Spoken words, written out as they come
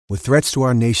With threats to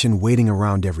our nation waiting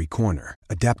around every corner,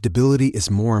 adaptability is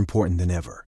more important than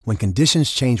ever. When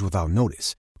conditions change without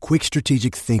notice, quick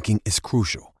strategic thinking is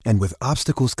crucial. And with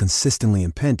obstacles consistently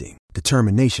impending,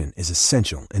 determination is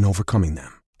essential in overcoming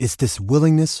them. It's this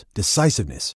willingness,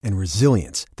 decisiveness, and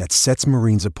resilience that sets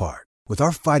Marines apart. With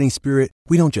our fighting spirit,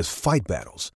 we don't just fight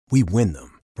battles, we win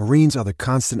them. Marines are the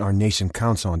constant our nation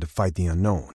counts on to fight the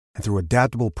unknown. And through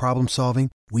adaptable problem solving,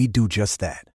 we do just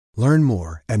that. Learn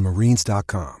more at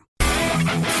marines.com.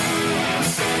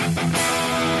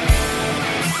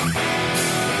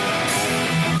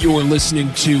 You're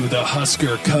listening to the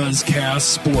Husker Cuzcast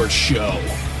Sports Show.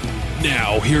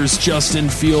 Now, here's Justin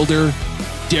Fielder,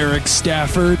 Derek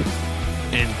Stafford,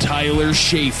 and Tyler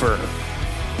Schaefer.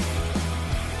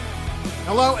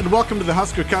 Hello, and welcome to the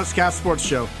Husker Cuzcast Sports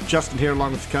Show. Justin here,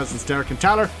 along with the cousins Derek and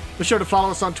Tyler. Be sure to follow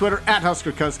us on Twitter at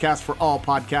Husker Cuzcast for all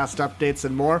podcast updates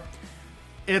and more.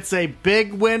 It's a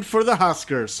big win for the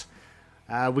Huskers.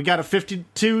 We got a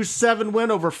 52-7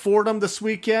 win over Fordham this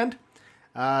weekend.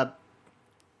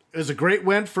 It was a great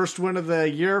win, first win of the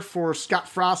year for Scott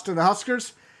Frost and the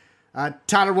Huskers.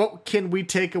 Tyler, what can we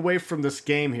take away from this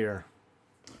game here?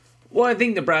 Well, I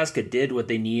think Nebraska did what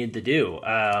they needed to do.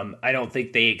 I don't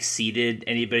think they exceeded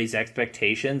anybody's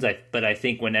expectations, but I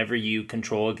think whenever you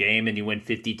control a game and you win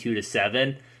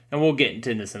 52-7, and we'll get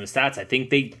into some stats, I think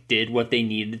they did what they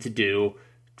needed to do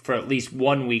for at least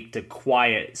 1 week to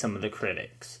quiet some of the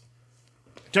critics.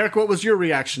 Derek, what was your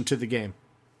reaction to the game?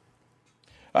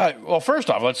 Well, first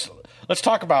off, let's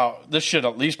talk about this. Should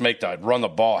at least make the run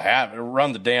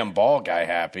the damn ball guy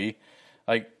happy.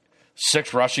 Like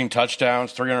 6 rushing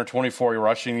touchdowns, 324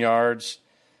 rushing yards.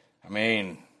 I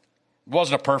mean, it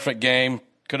wasn't a perfect game.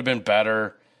 Could have been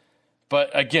better.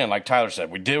 But again, like Tyler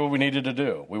said, we did what we needed to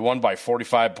do. We won by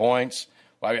 45 points.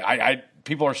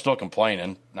 People are still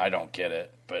complaining, and I don't get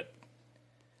it. But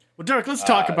well, Derek, let's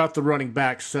talk about the running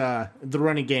backs, the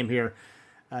running game here.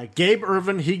 Gabe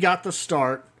Ervin, he got the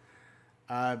start.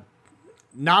 Not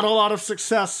a lot of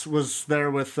success was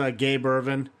there with Gabe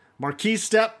Ervin. Marquise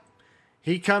Stepp,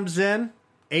 he comes in,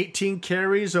 18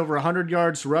 carries, over 100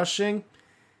 yards rushing.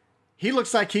 He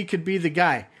looks like he could be the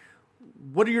guy.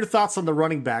 What are your thoughts on the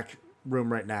running back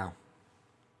room right now?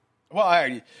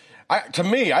 Well, to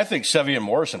me, I think Sevian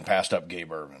Morrison passed up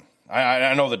Gabe Ervin.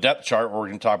 I know the depth chart, we're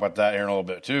going to talk about that here in a little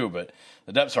bit too, but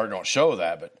the depth chart don't show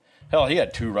that. But hell, he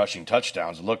had 2 rushing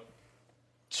touchdowns. It looked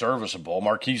serviceable.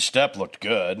 Marquise Stepp looked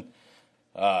good.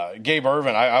 Gabe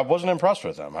Ervin, I wasn't impressed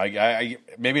with him.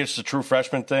 Maybe it's the true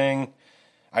freshman thing.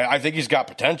 I think he's got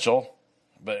potential,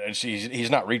 but he's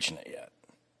not reaching it yet.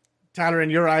 Tyler, in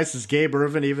your eyes, is Gabe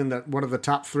Ervin even one of the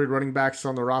top 3 running backs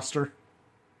on the roster?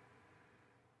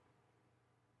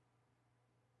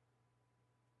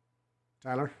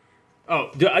 Tyler? Oh,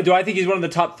 do I think he's one of the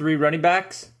top 3 running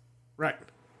backs? Right.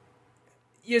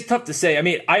 Yeah, it's tough to say. I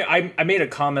mean, I made a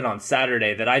comment on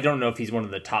Saturday that I don't know if he's one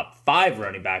of the top 5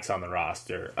 running backs on the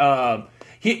roster.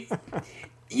 He,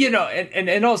 and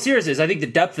in all seriousness, I think the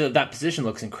depth of that position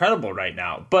looks incredible right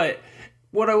now. But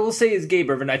what I will say is Gabe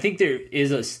Ervin, I think there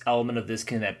is an element of this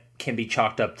that can be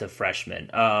chalked up to freshmen.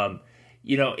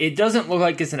 It doesn't look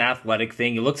like it's an athletic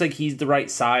thing. It looks like he's the right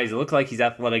size. It looks like he's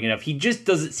athletic enough. He just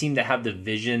doesn't seem to have the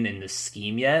vision and the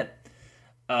scheme yet.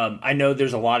 I know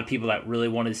there's a lot of people that really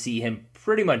want to see him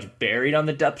pretty much buried on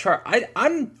the depth chart.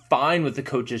 I'm fine with the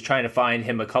coaches trying to find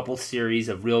him a couple series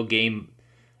of real game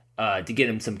to get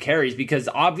him some carries, because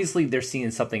obviously they're seeing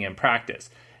something in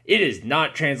practice. It is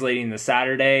not translating to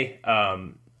Saturday.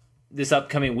 This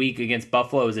upcoming week against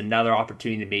Buffalo is another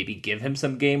opportunity to maybe give him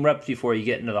some game reps before you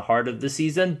get into the heart of the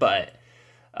season. But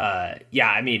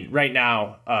right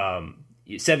now,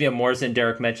 Sevian Morrison,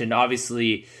 Derek mentioned,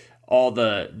 obviously all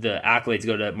the accolades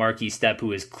go to Marquise Stepp,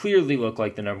 who has clearly looked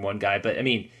like the number 1 guy. But I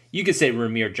mean, you could say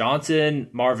Ramir Johnson,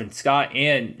 Marvin Scott,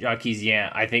 and Jacques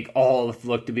Yant, I think all have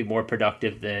looked to be more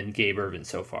productive than Gabe Ervin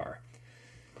so far.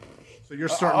 So you're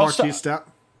starting Marquise Stepp?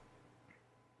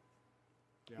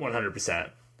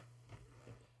 100%.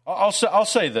 I'll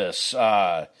say this.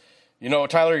 Tyler,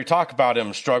 you talk about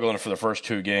him struggling for the first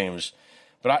 2 games,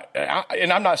 but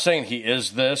I'm not saying he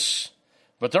is this,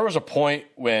 but there was a point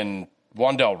when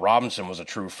Wan'Dale Robinson was a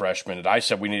true freshman, and I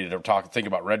said we needed to think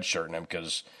about redshirting him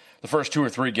because the first 2 or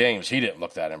 3 games he didn't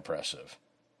look that impressive.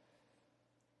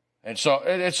 And so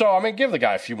I mean, give the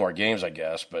guy a few more games, I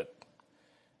guess, but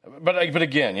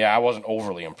again, I wasn't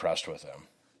overly impressed with him.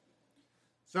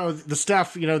 So the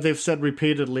staff, they've said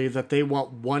repeatedly that they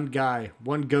want one guy,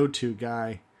 one go-to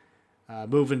guy,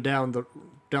 moving down the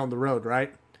road,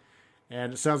 right?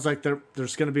 And it sounds like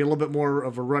there's going to be a little bit more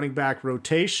of a running back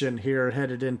rotation here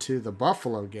headed into the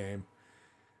Buffalo game.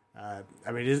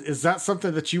 Is that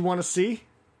something that you want to see?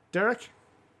 Derek?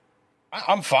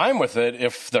 I'm fine with it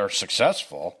if they're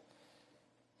successful.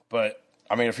 But,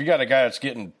 I mean, if you got a guy that's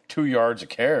getting 2 yards a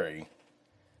carry,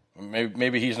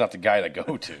 maybe he's not the guy to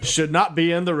go to. Should not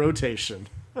be in the rotation.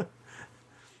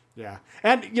 Yeah.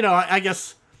 And, you know, I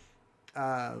guess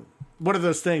one of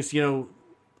those things, you know,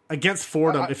 against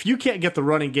Fordham, if you can't get the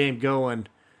running game going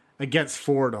against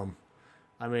Fordham,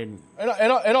 I mean...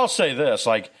 And I'll say this,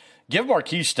 like, give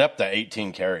Marquise Stepp that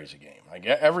 18 carries a game. Like,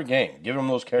 every game, give him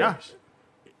those carries. Yeah,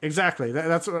 exactly.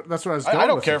 That's what I was going I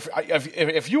don't with care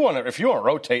if you want to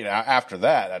rotate after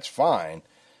that, that's fine.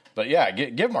 But, yeah,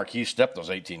 give Marquise Stepp those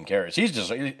 18 carries. He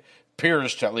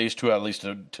appears to at least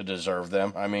to deserve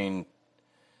them. I mean,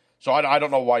 so I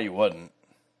don't know why you wouldn't.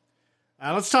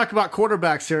 Let's talk about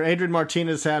quarterbacks here. Adrian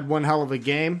Martinez had one hell of a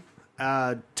game.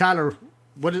 Tyler,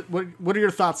 what are your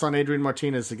thoughts on Adrian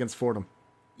Martinez against Fordham?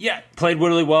 Yeah, played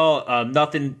really well.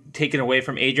 Nothing taken away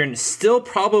from Adrian. Still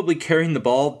probably carrying the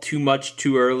ball too much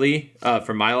too early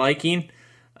for my liking.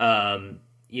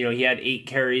 You know, he had 8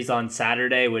 carries on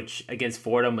Saturday, which against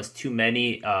Fordham was too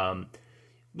many.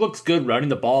 Looks good running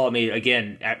the ball. I mean,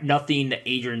 again, nothing that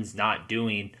Adrian's not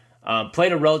doing.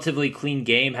 Played a relatively clean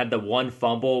game, had the one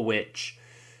fumble, which,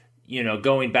 you know,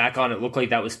 going back on it, looked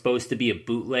like that was supposed to be a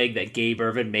bootleg that Gabe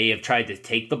Irvin may have tried to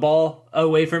take the ball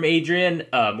away from Adrian,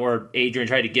 or Adrian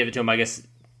tried to give it to him. I guess,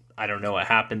 I don't know what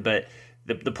happened, but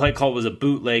the play call was a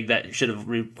bootleg that should have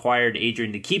required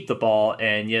Adrian to keep the ball,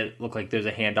 and yet it looked like there's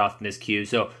a handoff miscue.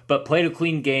 So, but played a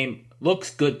clean game, looks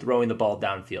good throwing the ball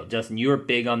downfield. Justin, you were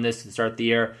big on this to start the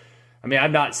year. I mean,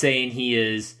 I'm not saying he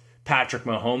is Patrick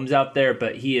Mahomes out there,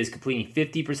 but he is completing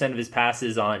 50% of his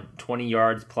passes on 20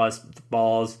 yards plus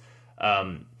balls.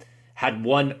 Had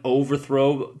one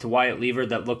overthrow to Wyatt Lever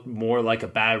that looked more like a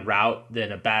bad route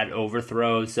than a bad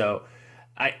overthrow. So,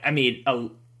 I mean,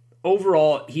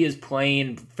 overall, he is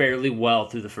playing fairly well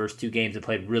through the first 2 games and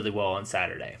played really well on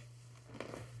Saturday.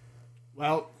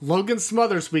 Well, Logan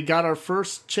Smothers, we got our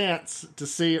first chance to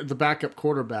see the backup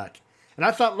quarterback. And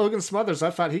I thought Logan Smothers,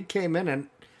 he came in and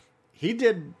he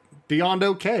did beyond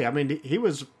okay. I mean, he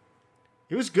was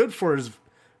good for his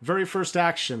very first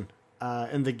action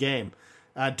in the game.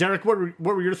 Derek, what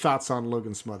were your thoughts on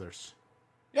Logan Smothers?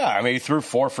 Yeah, I mean, he threw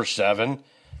 4 for 7.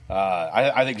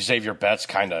 I think Xavier Betts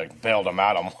kind of bailed him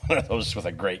out on one of those with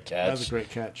a great catch. That was a great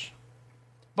catch.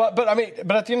 But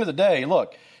at the end of the day,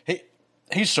 look,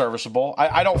 he's serviceable.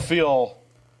 I don't feel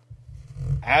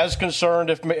as concerned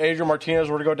if Adrian Martinez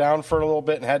were to go down for a little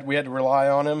bit and we had to rely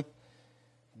on him.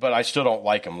 But I still don't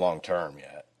like him long term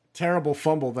yet. Terrible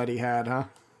fumble that he had, huh?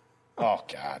 Oh,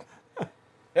 God.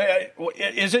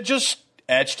 Is it just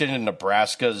etched into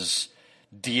Nebraska's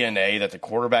DNA that the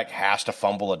quarterback has to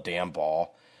fumble a damn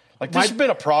ball? Like, this has been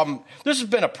a problem. This has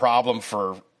been a problem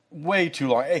for way too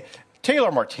long. Hey,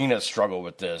 Taylor Martinez struggled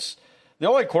with this. The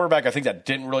only quarterback I think that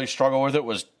didn't really struggle with it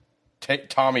was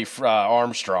Tommy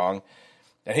Armstrong,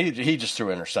 and he just threw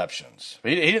interceptions.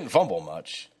 He didn't fumble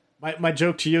much. My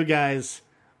joke to you guys,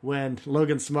 when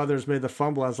Logan Smothers made the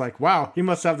fumble, I was like, wow, he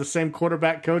must have the same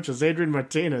quarterback coach as Adrian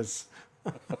Martinez.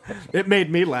 It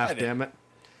made me laugh, damn it.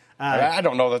 I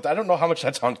don't know I don't know how much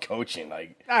that's on coaching.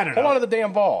 Like, I don't know. Hold on to the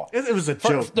damn ball. It was a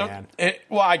joke, man.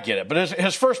 Well, I get it, but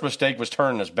his first mistake was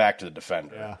turning his back to the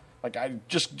defender. Yeah. Like, I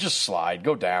just slide,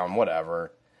 go down,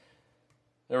 whatever.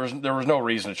 There was no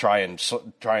reason to try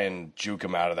and juke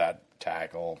him out of that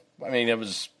tackle. I mean, it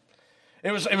was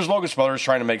Logan Smothers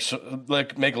trying to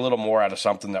make a little more out of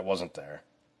something that wasn't there.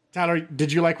 Tyler,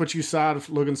 did you like what you saw of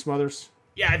Logan Smothers?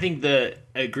 Yeah, I think I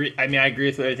agree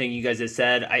with everything you guys have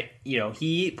said.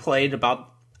 He played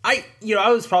about. I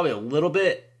was probably a little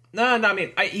bit.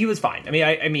 He was fine.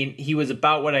 I mean, he was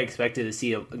about what I expected to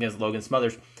see against Logan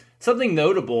Smothers. Something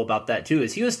notable about that too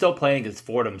is he was still playing against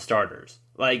Fordham starters.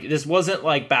 Like, this wasn't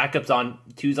like backups on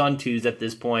twos at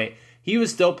this point. He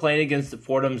was still playing against the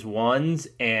Fordham's ones,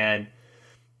 and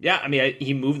yeah, I mean,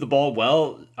 he moved the ball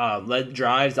well, led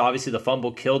drives. Obviously, the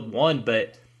fumble killed one,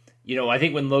 but I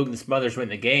think when Logan Smothers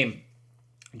went in the game,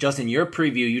 Justin, your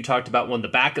preview, you talked about when the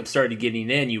backup started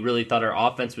getting in, you really thought our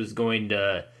offense was going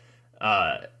to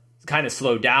kind of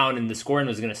slow down and the scoring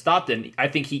was going to stop. And I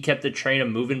think he kept the train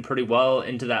moving pretty well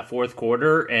into that fourth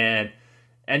quarter and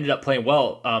ended up playing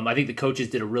well. I think the coaches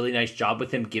did a really nice job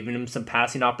with him, giving him some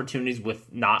passing opportunities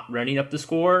with not running up the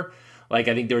score. Like,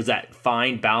 I think there was that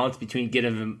fine balance between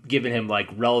giving him like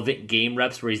relevant game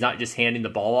reps where he's not just handing the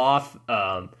ball off.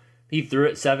 He threw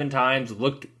it 7 times,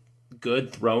 looked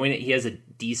good throwing it. He has a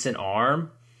decent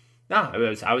arm. I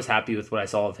was happy with what I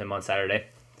saw of him on Saturday.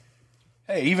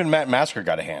 Hey, even Matt Masker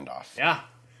got a handoff. Yeah.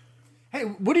 Hey,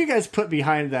 what do you guys put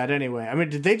behind that anyway? I mean,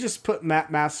 did they just put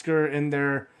Matt Masker in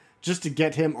there just to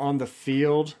get him on the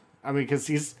field? I mean, because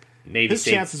his save,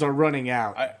 chances are running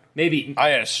out. I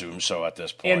assume so at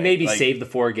this point. And maybe save the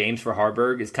 4 games for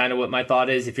Harburg is kind of what my thought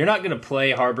is. If you're not going to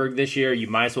play Harburg this year, you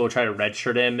might as well try to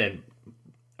redshirt him. And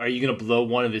are you going to blow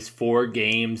one of his 4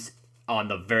 games on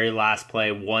the very last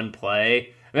play, one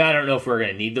play? I mean, I don't know if we're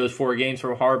going to need those 4 games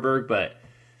from Harburg, but...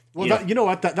 Well, you know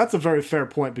what? That's a very fair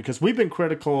point, because we've been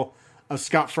critical of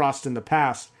Scott Frost in the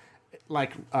past,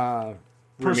 like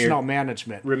personnel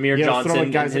management. Ramir Johnson.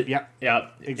 Throwing guys yeah,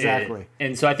 exactly.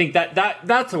 And so I think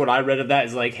that's what I read of that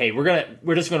is like, hey,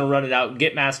 we're just gonna run it out,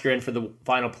 get Masker in for the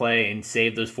final play, and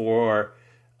save those 4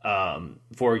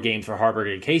 games for Harburg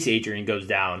in case Adrian goes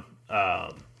down. Yeah,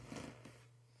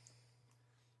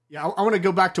 I want to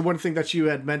go back to one thing that you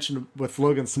had mentioned with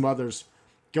Logan Smothers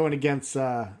going against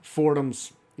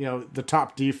Fordham's, the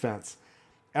top defense.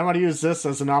 I want to use this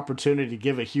as an opportunity to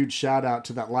give a huge shout out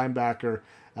to that linebacker,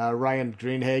 Ryan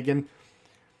Greenhagen.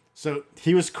 So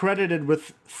he was credited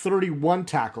with 31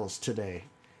 tackles today.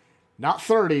 Not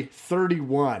 30,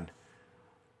 31.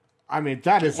 I mean,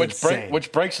 that is insane.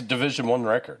 Which breaks a Division I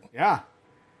record. Yeah.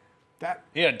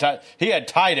 He had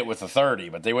tied it with the 30,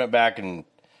 but they went back and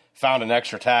found an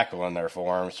extra tackle in there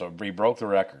for him, so he broke the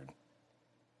record.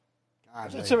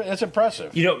 It's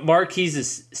impressive.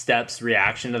 Marquise's Steps'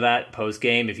 reaction to that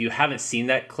post-game, if you haven't seen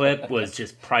that clip, was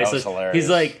just priceless. That was hilarious. He's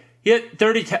like, he had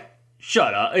 30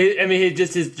 shut up. I mean,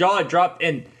 his jaw dropped,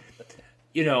 and,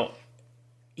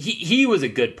 he was a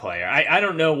good player. I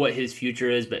don't know what his future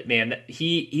is, but, man,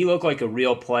 he looked like a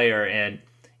real player, and,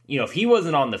 if he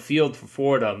wasn't on the field for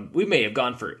Fordham, we may have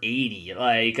gone for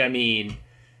 80.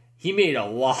 He made a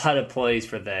lot of plays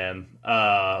for them.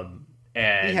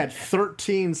 And he had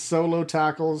 13 solo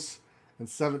tackles and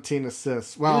 17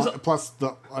 assists. Well, plus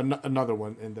another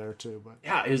one in there too. But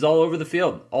yeah, he was all over the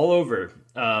field, all over.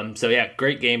 So yeah,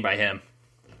 great game by him.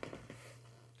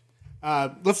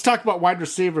 Let's talk about wide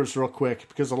receivers real quick,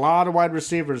 because a lot of wide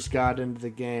receivers got into the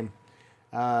game.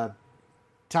 Tyler,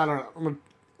 I'm going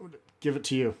to give it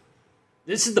to you.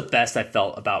 This is the best I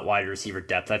felt about wide receiver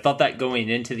depth. I thought that going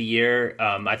into the year.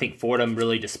 I think Fordham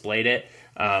really displayed it.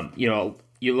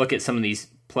 You look at some of these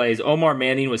plays. Omar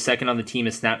Manning was second on the team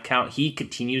in snap count. He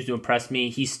continues to impress me.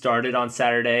 He started on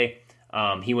Saturday.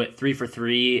 He went 3 for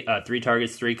 3, 3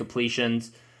 targets, 3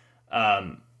 completions.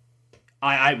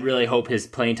 I really hope his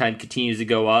playing time continues to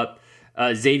go up.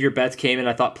 Xavier Betts came in,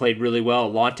 I thought played really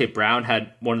well. Alante Brown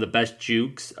had one of the best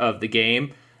jukes of the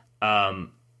game. I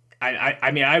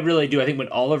really do. I think when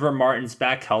Oliver Martin's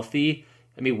back healthy,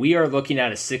 we are looking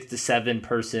at a 6 to 7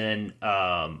 person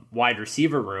wide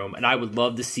receiver room, and I would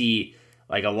love to see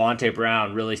like Alante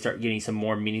Brown really start getting some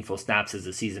more meaningful snaps as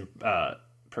the season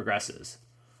progresses.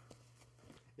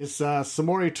 Is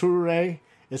Samori Toure,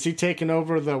 is he taking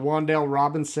over the Wan'Dale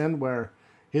Robinson, where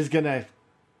he's going to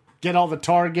get all the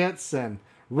targets and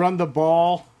run the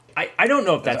ball? I don't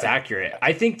know if that's accurate.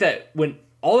 I think that when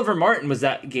Oliver Martin was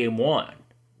at game 1,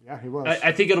 yeah, he was.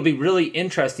 I think it'll be really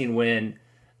interesting when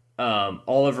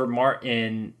Oliver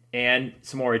Martin and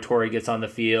Samori Toure gets on the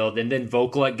field, and then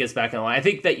Vokalek gets back in the line. I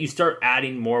think that you start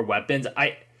adding more weapons.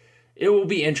 It will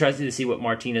be interesting to see what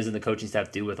Martinez and the coaching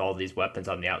staff do with all these weapons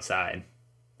on the outside.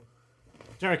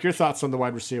 Derek, your thoughts on the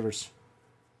wide receivers?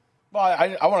 Well,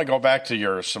 I want to go back to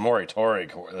your Samori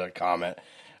Toure comment.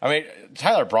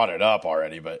 Tyler brought it up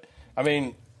already, but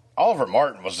Oliver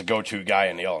Martin was the go-to guy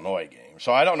in the Illinois game.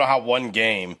 So I don't know how one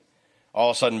game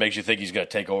all of a sudden makes you think he's going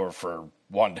to take over for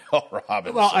Wan'Dale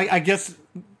Robinson. Well, I guess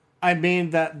I mean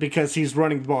that because he's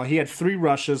running the ball. He had 3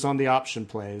 rushes on the option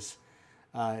plays.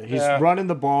 He's running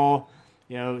the ball.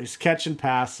 He's catching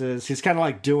passes. He's kind of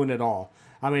like doing it all.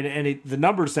 The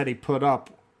numbers that he put up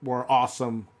were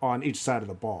awesome on each side of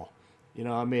the ball.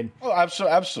 Oh,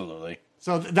 absolutely.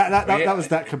 So that was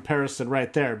that comparison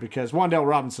right there, because Wan'Dale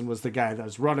Robinson was the guy that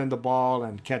was running the ball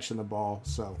and catching the ball.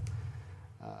 So,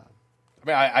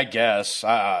 I guess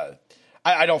I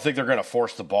don't think they're going to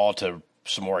force the ball to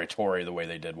Samori Toure the way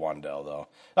they did Wan'Dale, though.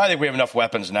 I think we have enough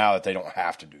weapons now that they don't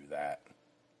have to do that.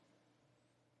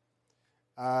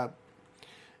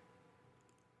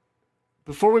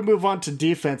 Before we move on to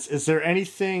defense, is there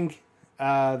anything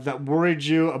that worried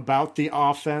you about the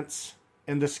offense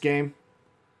in this game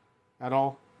at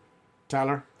all,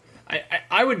 Tyler?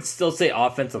 I would still say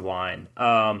offensive line.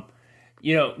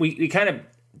 We kind of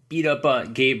beat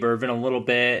up Gabe Irvin a little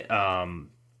bit,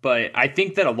 but I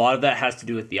think that a lot of that has to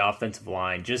do with the offensive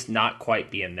line just not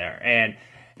quite being there.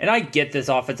 And I get this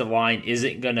offensive line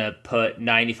isn't going to put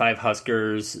 95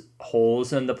 Huskers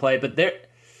holes into play, but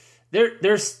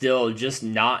they're still just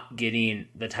not getting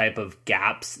the type of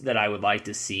gaps that I would like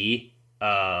to see.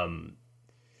 Again,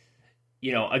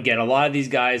 a lot of these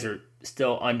guys are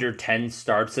still under 10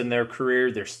 starts in their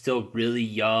career. They're still really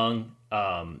young.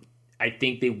 I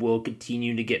think they will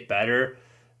continue to get better.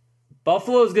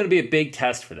 Buffalo is going to be a big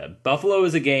test for them. Buffalo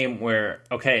is a game where,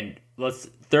 okay,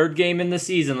 third game in the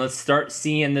season, let's start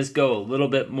seeing this go a little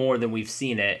bit more than we've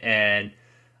seen it. And,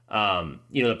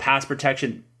 the pass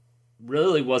protection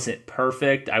really wasn't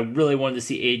perfect. I really wanted to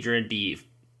see Adrian be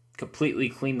completely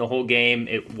clean the whole game.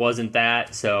 It wasn't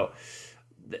that. So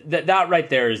that right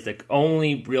there is the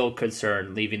only real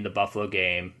concern leaving the Buffalo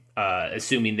game,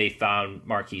 assuming they found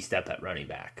Marquis Step at running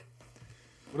back.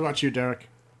 What about you, Derek?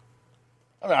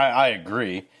 I mean, I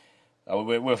agree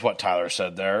with what Tyler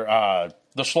said there.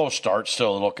 The slow start's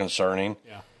still a little concerning.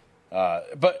 Yeah.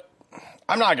 But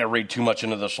I'm not going to read too much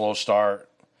into the slow start.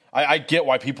 I get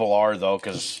why people are, though,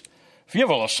 because if you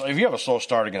have a slow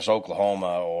start against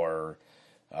Oklahoma or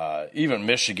even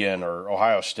Michigan or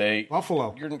Ohio State,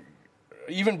 Buffalo,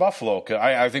 even Buffalo,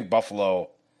 I think Buffalo,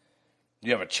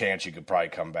 you have a chance you could probably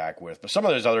come back with. But some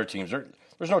of those other teams,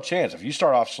 there's no chance. If you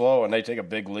start off slow and they take a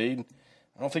big lead,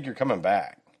 I don't think you're coming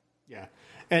back. Yeah.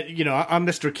 And, I'm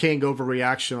Mr. King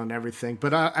overreaction on everything,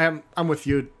 but I'm with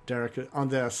you, Derek, on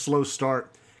the slow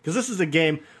start. Because this is a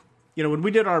game, when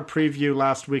we did our preview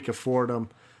last week of Fordham,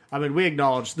 I mean, we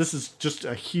acknowledged this is just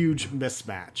a huge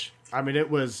mismatch. I mean, it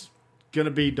was going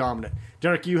to be dominant.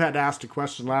 Derek, you had asked a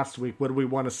question last week, what do we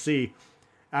want to see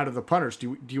out of the punters?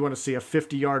 Do you want to see a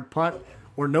 50-yard punt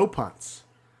or no punts?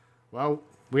 Well,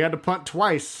 we had to punt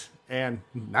twice, and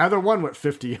neither one went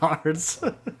 50 yards.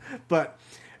 But,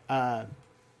 yeah,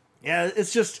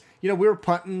 it's just, we were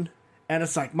punting, and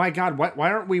it's like, my God,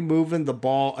 why aren't we moving the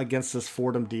ball against this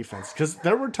Fordham defense? Because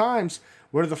there were times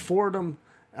where the Fordham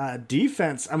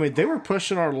defense, I mean, they were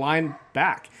pushing our line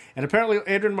back. And apparently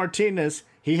Adrian Martinez,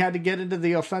 he had to get into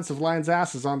the offensive line's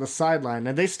asses on the sideline,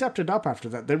 and they stepped it up after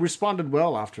that. They responded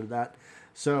well after that.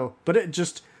 So, but it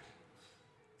just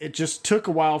took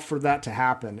a while for that to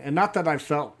happen. And not that I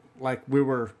felt like we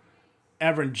were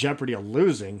ever in jeopardy of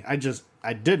losing. I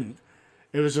didn't.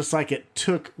 It was just like it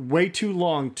took way too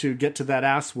long to get to that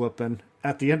ass whooping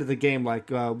at the end of the game, like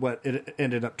what it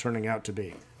ended up turning out to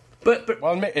be. But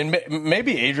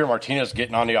maybe Adrian Martinez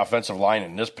getting on the offensive line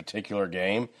in this particular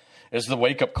game is the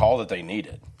wake-up call that they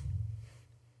needed.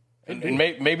 And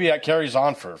maybe that carries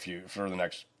on for the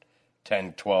next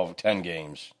 10, 12, 10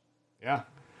 games. Yeah.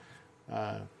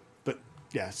 But,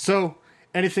 yeah. So,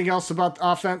 anything else about the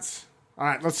offense? All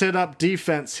right, let's hit up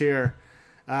defense here.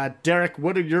 Derek,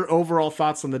 what are your overall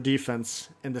thoughts on the defense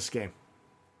in this game?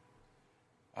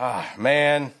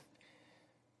 Man.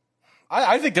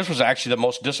 I think this was actually the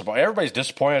most disappointing. Everybody's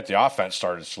disappointed that the offense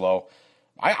started slow.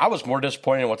 I was more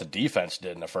disappointed in what the defense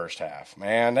did in the first half.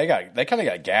 Man, they kind of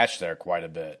got gashed there quite a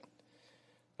bit.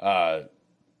 There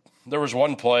was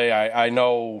one play I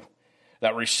know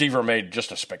that receiver made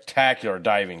just a spectacular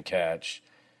diving catch.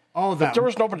 Oh, but there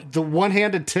was nobody. The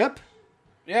one-handed tip.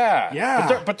 Yeah,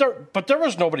 yeah. But there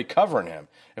was nobody covering him.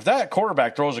 If that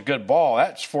quarterback throws a good ball,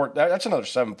 that's another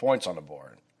 7 points on the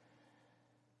board.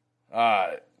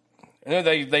 And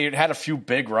then they had a few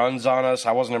big runs on us.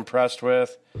 I wasn't impressed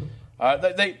with.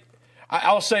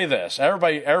 I'll say this: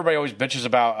 everybody always bitches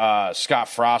about Scott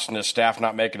Frost and his staff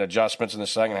not making adjustments in the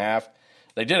second half.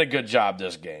 They did a good job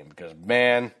this game because,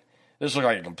 man, this looked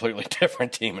like a completely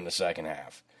different team in the second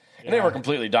half. And they were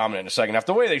completely dominant in the second half,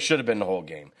 the way they should have been the whole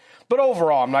game. But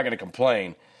overall, I'm not going to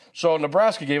complain. So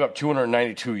Nebraska gave up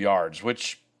 292 yards,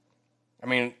 which, I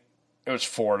mean, it was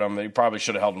Fordham. They probably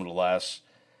should have held them to less.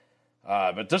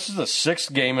 But this is the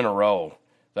sixth game in a row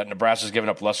that Nebraska's given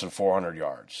up less than 400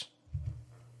 yards.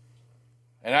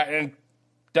 And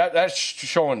that's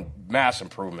showing mass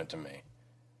improvement to me.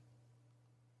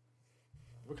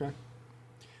 Okay.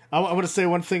 I want to say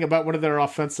one thing about one of their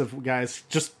offensive guys,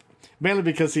 just mainly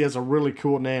because he has a really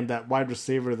cool name, that wide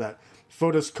receiver, that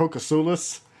Fotis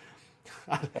Kokasulis.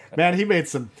 Man, he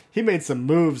made some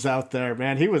moves out there,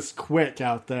 man. He was quick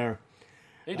out there.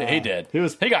 He did.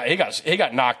 He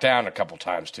got knocked down a couple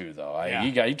times too, though.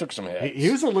 He took some hits. He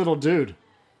was a little dude,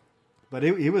 but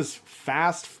he was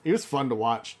fast. He was fun to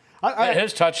watch.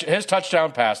 His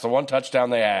touchdown pass, the one touchdown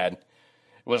they had,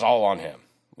 was all on him.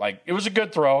 Like, it was a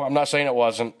good throw. I'm not saying it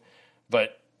wasn't,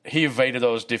 but he evaded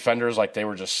those defenders like they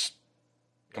were just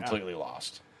completely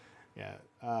lost. Yeah.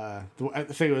 I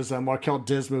think it was Markel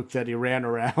Dismuke that he ran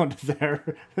around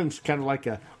there. It's kind of like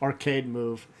an arcade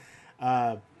move.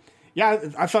 Yeah,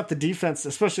 I thought the defense,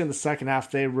 especially in the second half,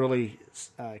 they really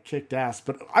kicked ass.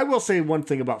 But I will say one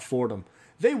thing about Fordham.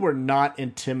 They were not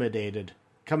intimidated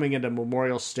coming into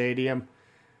Memorial Stadium.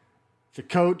 The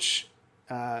coach,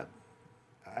 I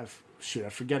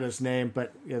forget his name,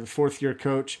 but the fourth-year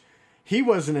coach, he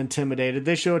wasn't intimidated.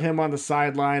 They showed him on the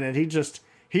sideline, and he just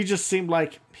seemed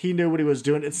like he knew what he was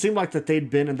doing. It seemed like that they'd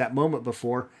been in that moment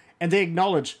before, and they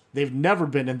acknowledge they've never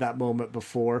been in that moment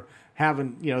before,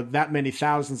 having that many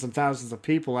thousands and thousands of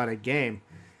people at a game,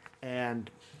 and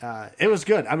it was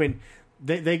good. I mean,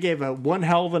 they gave one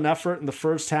hell of an effort in the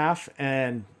first half,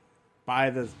 and by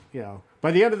the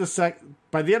end of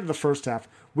the first half,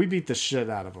 we beat the shit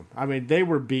out of them. I mean, they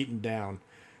were beaten down.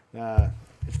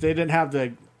 If they didn't have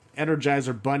the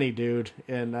Energizer Bunny dude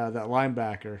and that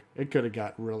linebacker, it could have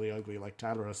got really ugly, like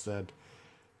Tyler has said.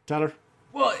 Tyler?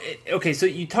 Well, okay, so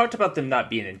you talked about them not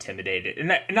being intimidated,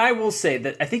 and I will say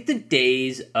that I think the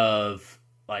days of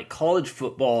like college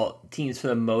football teams, for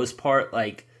the most part,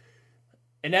 like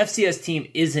an FCS team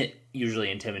isn't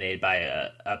usually intimidated by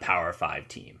a Power 5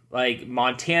 team. Like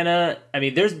Montana, I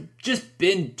mean, there's just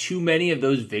been too many of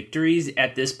those victories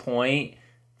at this point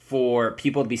for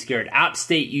people to be scared. App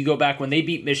State, you go back when they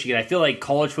beat Michigan, I feel like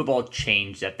college football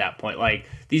changed at that point. Like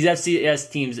these FCS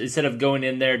teams, instead of going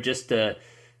in there just to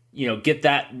get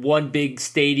that one big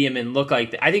stadium and look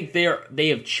like that, I think they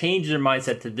have changed their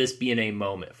mindset to this being a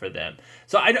moment for them.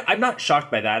 So I'm not shocked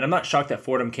by that. I'm not shocked that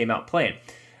Fordham came out playing.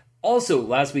 Also,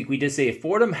 last week we did say if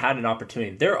Fordham had an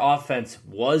opportunity, their offense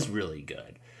was really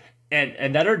good.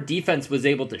 And that our defense was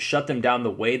able to shut them down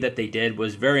the way that they did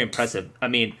was very impressive. I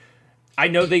mean, I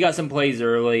know they got some plays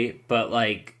early, but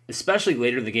like especially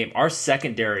later in the game, our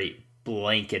secondary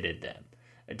blanketed them.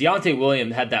 Deontay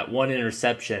Williams had that one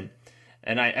interception,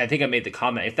 and I think I made the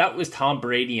comment, if that was Tom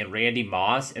Brady and Randy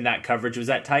Moss and that coverage was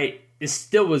that tight, it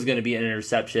still was going to be an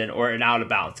interception or an out of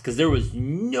bounds because there was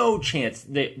no chance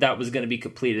that was going to be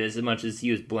completed as much as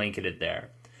he was blanketed there.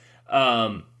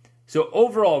 So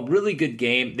overall, really good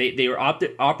game. They were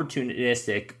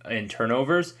opportunistic in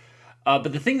turnovers. But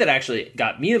the thing that actually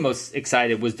got me the most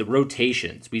excited was the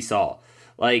rotations we saw.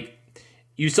 Like,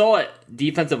 you saw at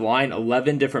defensive line,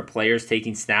 11 different players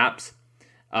taking snaps.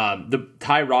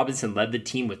 Ty Robinson led the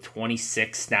team with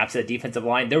 26 snaps at defensive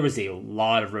line. There was a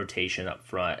lot of rotation up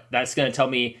front. That's going to tell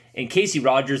me, and Casey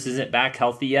Rogers isn't back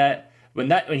healthy yet. When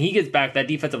he gets back, that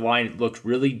defensive line looked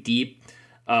really deep.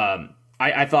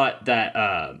 I thought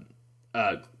that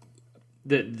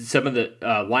some of the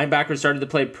linebackers started to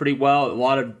play pretty well. A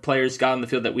lot of players got on the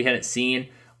field that we hadn't seen.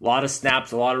 A lot of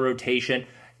snaps, a lot of rotation.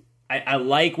 I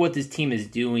like what this team is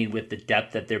doing with the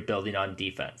depth that they're building on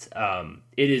defense.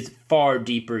 It is far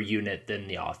deeper unit than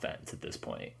the offense at this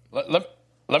point.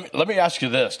 Let me ask you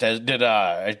this: Did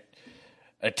Ateva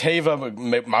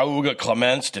Mauga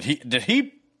Clements did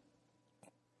he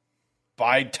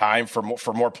bide time for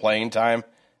more playing time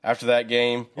after that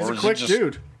game? He's a quick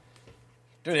dude.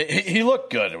 Dude, he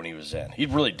looked good when he was in. He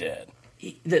really did.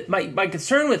 My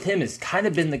concern with him has kind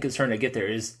of been the concern I get there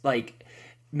is like.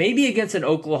 Maybe against an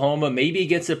Oklahoma, maybe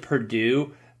against a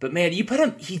Purdue, but man, you put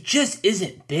him, he just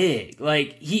isn't big.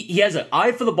 Like, he has an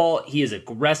eye for the ball, he is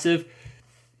aggressive,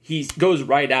 he goes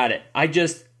right at it.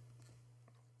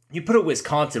 You put a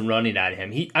Wisconsin running at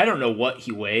him, I don't know what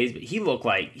he weighs, but he looked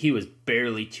like he was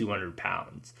barely 200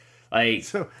 pounds. Like,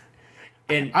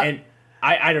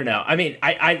 I don't know. I mean,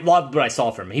 I loved what I saw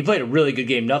from him. He played a really good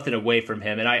game, nothing away from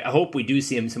him, and I hope we do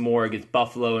see him some more against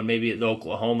Buffalo and maybe the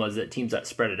Oklahomas, that teams that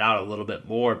spread it out a little bit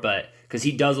more, but because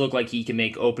he does look like he can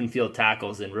make open field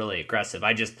tackles and really aggressive.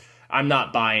 I'm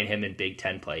not buying him in Big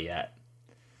Ten play yet.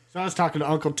 So I was talking to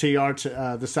Uncle TR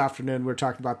this afternoon. We were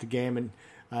talking about the game, and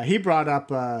he brought up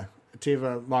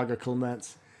Ateva Mauga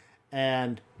Clements,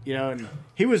 and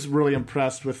he was really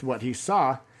impressed with what he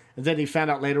saw. And then he found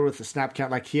out later with the snap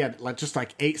count, like he had just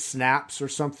 8 snaps or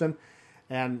something.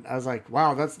 And I was like,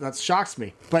 wow, that shocks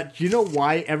me. But you know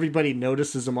why everybody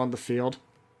notices him on the field?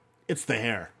 It's the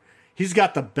hair. He's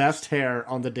got the best hair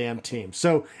on the damn team.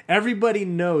 So everybody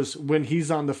knows when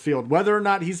he's on the field, whether or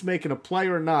not he's making a play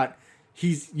or not,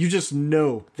 you just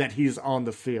know that he's on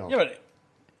the field. Yeah, but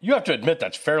you have to admit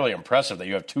that's fairly impressive that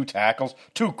you have 2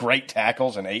 great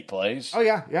tackles in 8 plays. Oh,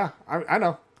 yeah. I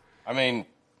know. I mean,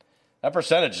 that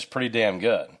percentage is pretty damn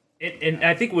good. And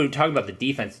I think when we talk about the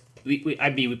defense, we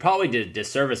probably did a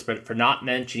disservice for not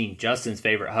mentioning Justin's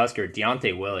favorite Husker,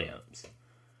 Deontay Williams.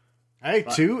 Hey,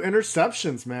 2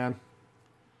 interceptions, man.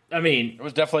 I mean, it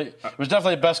was definitely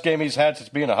the best game he's had since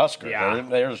being a Husker. Yeah.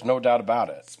 There's no doubt about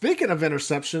it. Speaking of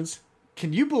interceptions,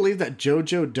 can you believe that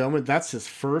JoJo Domann, that's his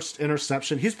first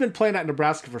interception? He's been playing at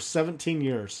Nebraska for 17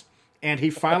 years, and he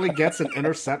finally gets an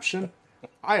interception?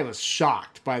 I was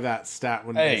shocked by that stat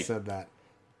when they said that.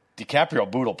 DiCaprio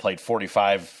Bootle played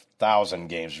 45,000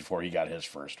 games before he got his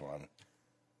first one.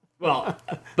 Well,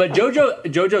 but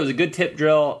JoJo was a good tip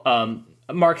drill.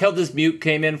 Markel Dismute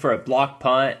came in for a block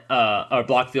punt or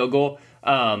block field goal.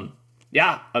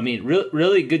 Yeah, I mean,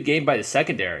 really good game by the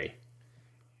secondary.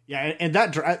 Yeah, and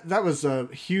that was a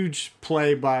huge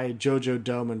play by JoJo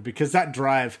Doman, because that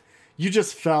drive, you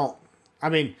just felt, I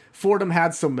mean, Fordham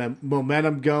had some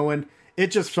momentum going.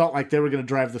 It just felt like they were going to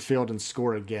drive the field and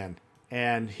score again.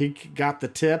 And he got the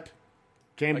tip,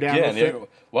 came down with it.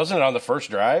 Wasn't it on the first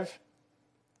drive?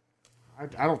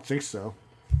 I don't think so.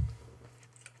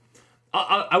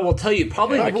 I will tell you,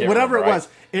 probably whatever it was,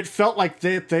 it felt like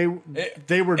they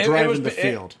were driving the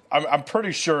field. I'm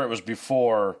pretty sure it was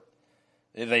before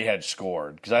they had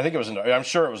scored, because I think it was. I'm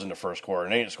sure it was in the first quarter,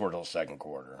 and they didn't score until the second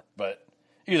quarter. But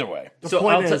either way, the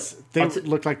point is, they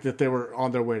looked like that they were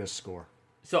on their way to score.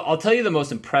 So I'll tell you the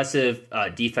most impressive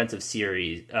defensive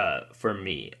series for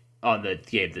me on the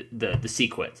game, the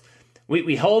sequence.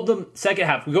 We held them second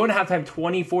half. We go into halftime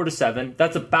 24-7.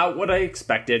 That's about what I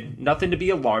expected. Nothing to be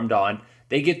alarmed on.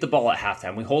 They get the ball at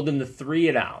halftime. We hold them to 3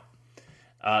 and out.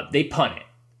 They punt it.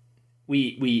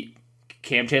 We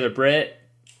Cam Taylor-Britt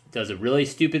does a really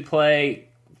stupid play,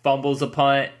 fumbles a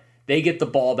punt. They get the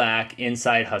ball back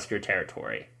inside Husker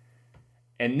territory.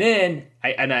 And then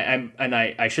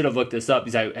I should have looked this up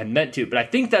because I had meant to, but I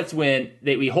think that's when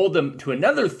we hold them to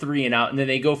another 3 and out, and then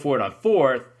they go for it on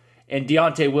 4th. And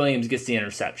Deontay Williams gets the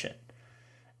interception.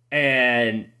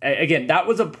 And again, that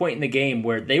was a point in the game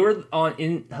where they were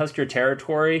in Husker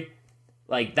territory.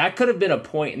 Like, that could have been a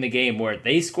point in the game where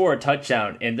they score a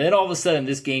touchdown, and then all of a sudden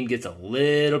this game gets a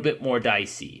little bit more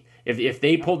dicey. If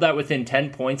they pulled that within 10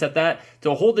 points at that,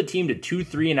 to hold the team to 2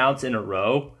 3 and outs in a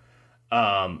row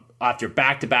after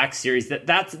back-to-back series,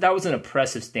 that was an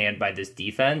impressive stand by this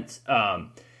defense.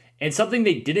 And something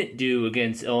they didn't do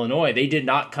against Illinois, they did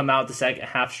not come out the second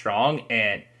half strong,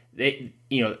 and they,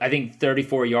 I think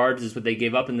 34 yards is what they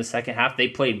gave up in the second half. They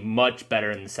played much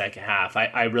better in the second half.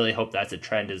 I really hope that's a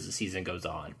trend as the season goes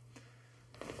on.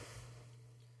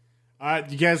 All right,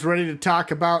 you guys ready to talk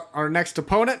about our next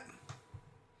opponent?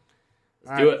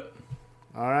 Let's do it.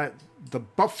 All right, the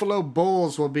Buffalo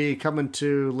Bulls will be coming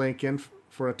to Lincoln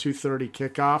for a 2:30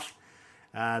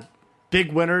 kickoff.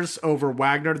 Big winners over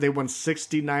Wagner. They won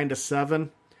 69-7.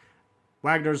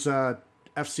 Wagner's a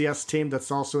FCS team that's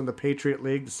also in the Patriot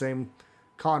League, the same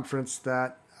conference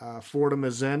that Fordham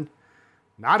is in.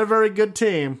 Not a very good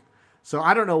team. So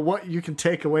I don't know what you can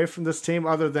take away from this team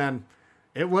other than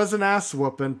it was an ass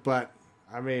whooping, but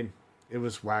I mean, it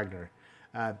was Wagner.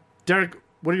 Derek,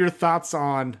 what are your thoughts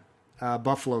on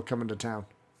Buffalo coming to town?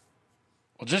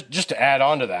 Well, just to add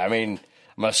on to that, I mean,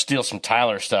 I'm going to steal some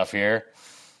Tyler stuff here.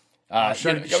 I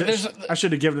should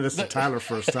have given this to Tyler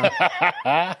first,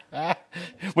 huh?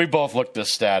 We both looked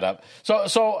this stat up.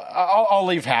 So I'll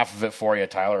leave half of it for you,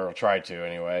 Tyler. I'll try to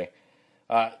anyway.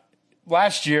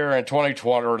 Last year in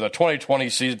 2020, or the 2020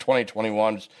 season,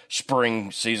 2021 spring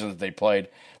season that they played,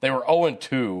 they were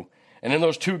 0-2, and in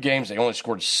those 2 games they only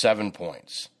scored 7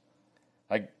 points.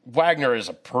 Like, Wagner is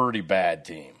a pretty bad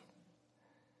team.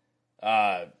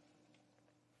 But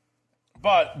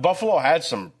Buffalo had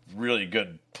some really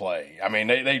good play. I mean,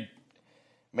 they had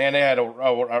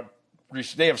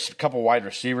they have a couple wide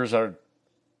receivers that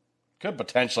could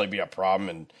potentially be a problem,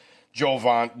 and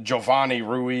Giovanni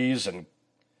Ruiz and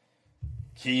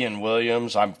Kean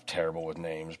Williams. I'm terrible with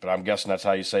names, but I'm guessing that's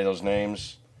how you say those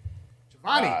names.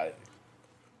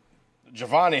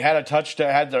 Giovanni had a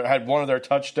touchdown, had one of their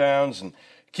touchdowns, and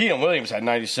Kean Williams had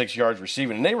 96 yards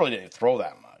receiving, and they really didn't throw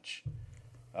that much.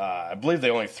 I believe they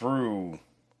only threw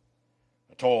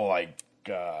a total like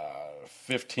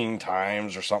 15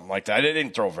 times or something like that. They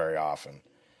didn't throw very often.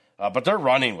 But their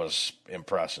running was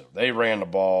impressive. They ran the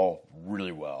ball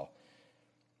really well.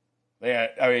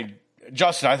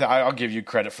 Justin, I'll give you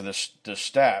credit for this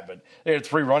stat, but they had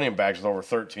 3 running backs with over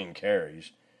 13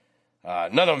 carries.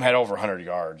 None of them had over 100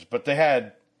 yards, but they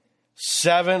had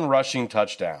 7 rushing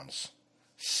touchdowns.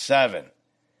 7.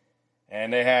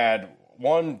 And they had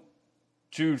 1,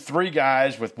 2, 3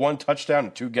 guys with 1 touchdown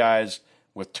and 2 guys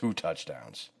with 2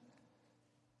 touchdowns.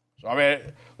 So, I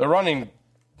mean, the running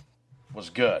was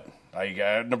good.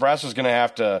 Nebraska's going to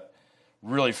have to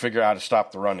really figure out how to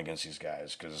stop the run against these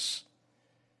guys, because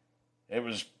it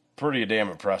was pretty damn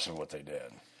impressive what they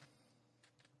did.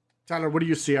 Tyler, what do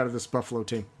you see out of this Buffalo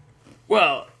team?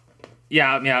 Well,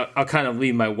 yeah, I mean, I'll kind of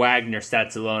leave my Wagner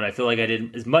stats alone. I feel like I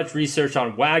did as much research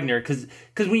on Wagner because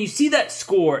when you see that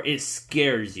score, it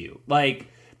scares you. Like,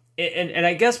 and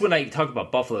I guess when I talk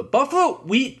about Buffalo,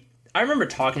 I remember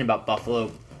talking about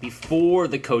Buffalo before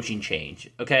the coaching change,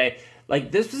 okay?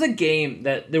 Like, this was a game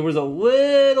that there was a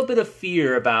little bit of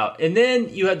fear about, and then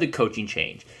you had the coaching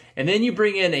change. And then you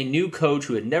bring in a new coach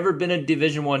who had never been a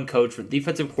Division I coach,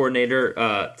 defensive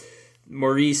coordinator,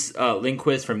 Maurice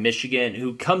Lindquist from Michigan,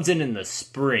 who comes in the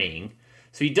spring.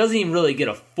 So he doesn't even really get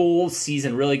a full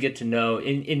season, really get to know.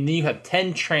 And then you have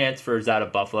 10 transfers out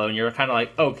of Buffalo, and you're kind of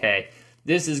like, okay,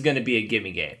 this is going to be a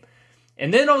gimme game.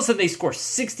 And then all of a sudden they score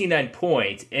 69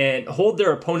 points and hold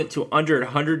their opponent to under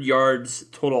 100 yards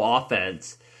total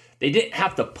offense. They didn't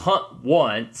have to punt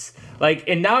once.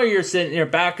 And now you're sitting there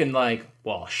back and like,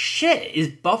 well, shit, is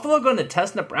Buffalo going to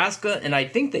test Nebraska? And I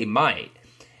think they might.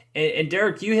 And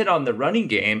Derek, you hit on the running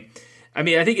game. I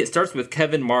mean, I think it starts with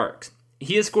Kevin Marks.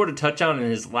 He has scored a touchdown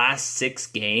in his last 6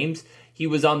 games. He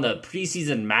was on the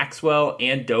preseason Maxwell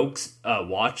and Dokes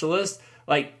watch list.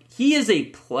 He is a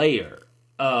player.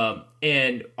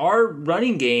 And our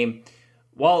running game,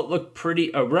 while it looked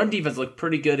run defense looked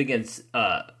pretty good against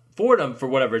Fordham for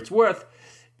whatever it's worth,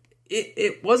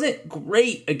 it wasn't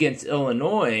great against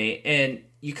Illinois, and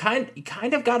you kind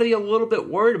of got to be a little bit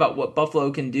worried about what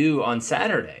Buffalo can do on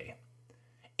Saturday.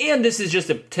 And this is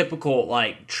just a typical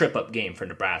trip-up game for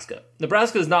Nebraska.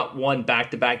 Nebraska has not won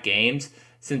back-to-back games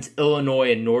since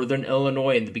Illinois and Northern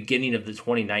Illinois in the beginning of the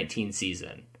 2019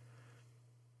 season.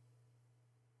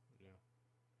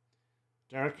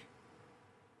 Derek?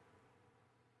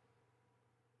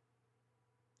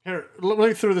 Here, let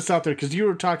me throw this out there because you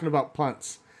were talking about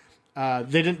punts.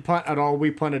 They didn't punt at all.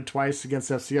 We punted twice against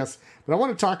FCS. But I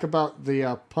want to talk about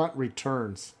the punt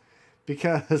returns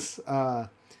because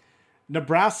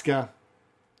Nebraska,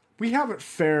 we haven't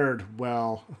fared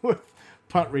well with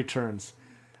punt returns.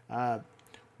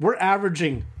 We're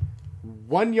averaging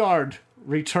 1 yard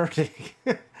returning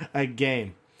a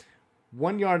game.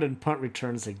 1 yard in punt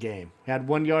returns a game. We had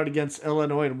 1 yard against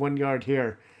Illinois and 1 yard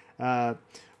here.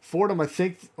 Fordham, I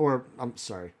think, I'm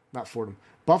sorry, not Fordham.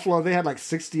 Buffalo, they had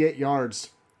 68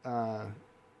 yards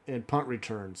in punt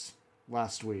returns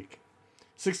last week.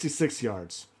 66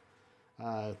 yards.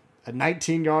 A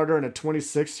 19-yarder and a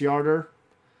 26-yarder.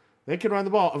 They can run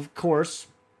the ball. Of course,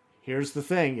 here's the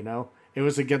thing, it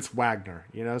was against Wagner,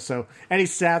 so any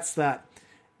stats that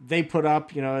they put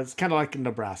up, it's kind of like in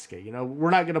Nebraska. We're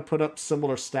not going to put up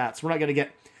similar stats. We're not going to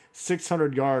get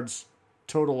 600 yards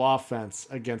total offense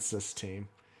against this team.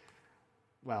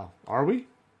 Well, are we?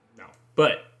 No.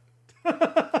 But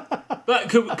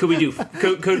could we do?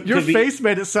 Could Your we, face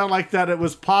made it sound like that it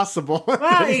was possible.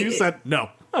 You said no.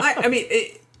 I mean,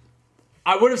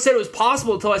 I would have said it was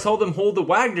possible until I saw them hold the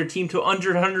Wagner team to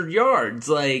under 100 yards.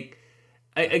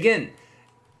 Again.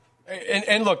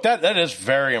 And look, that is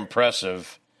very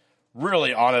impressive.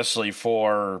 Really, honestly,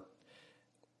 for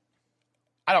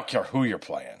I don't care who you're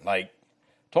playing.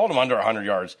 Told them under 100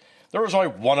 yards. There was only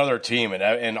one other team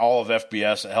in all of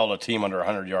FBS that held a team under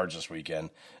 100 yards this weekend,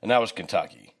 and that was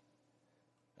Kentucky.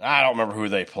 I don't remember who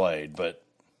they played, but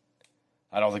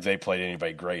I don't think they played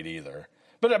anybody great either.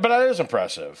 But that is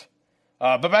impressive.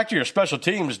 But back to your special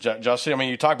teams, Justin. I mean,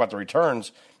 you talk about the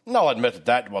returns, and I'll admit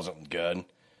that wasn't good.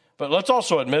 But let's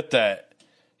also admit that,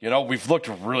 we've looked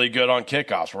really good on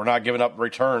kickoffs. We're not giving up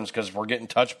returns because we're getting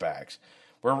touchbacks.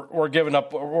 We're getting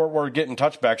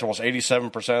touchbacks almost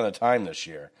 87% of the time this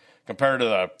year, compared to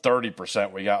the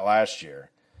 30% we got last year.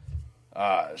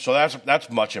 So that's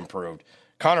much improved.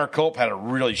 Connor Cope had a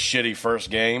really shitty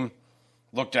first game.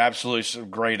 Looked absolutely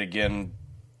great again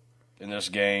in this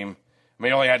game. I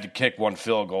mean, he only had to kick one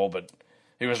field goal, but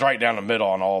he was right down the middle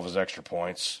on all of his extra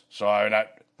points. So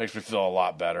that makes me feel a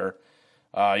lot better.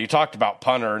 You talked about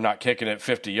punter not kicking it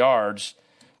 50 yards,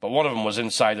 but one of them was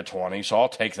inside the 20, so I'll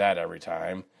take that every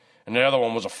time. And the other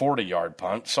one was a 40-yard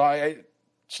punt. So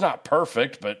it's not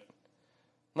perfect, but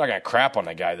I'm not going to crap on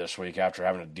the guy this week after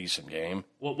having a decent game.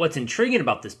 Well, what's intriguing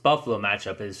about this Buffalo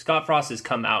matchup is Scott Frost has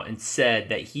come out and said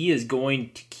that he is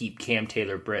going to keep Cam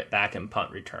Taylor-Britt back in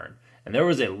punt return. And there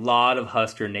was a lot of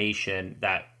Husker Nation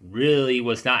that really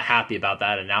was not happy about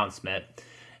that announcement.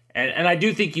 And I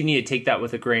do think you need to take that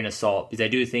with a grain of salt, because I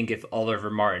do think if Oliver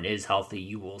Martin is healthy,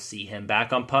 you will see him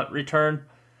back on punt return.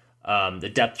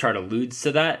 The depth chart alludes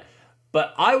to that.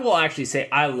 But I will actually say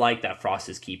I like that Frost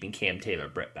is keeping Cam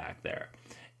Taylor-Britt back there.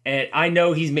 And I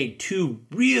know he's made 2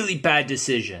 really bad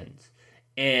decisions.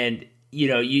 And, you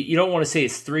don't want to say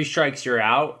it's 3 strikes, you're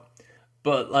out.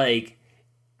 But,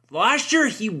 last year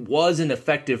he was an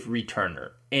effective returner.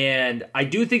 And I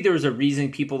do think there was a reason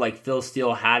people like Phil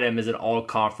Steele had him as an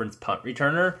all-conference punt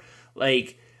returner.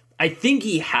 I think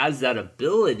he has that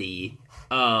ability.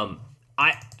 I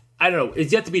don't know.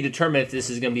 It's yet to be determined if this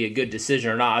is going to be a good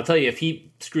decision or not. I'll tell you, if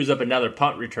he screws up another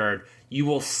punt return, you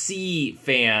will see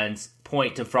fans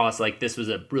point to Frost like this was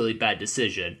a really bad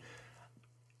decision.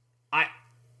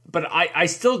 But I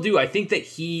still do. I think that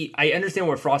I understand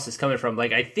where Frost is coming from.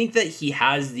 I think that he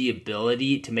has the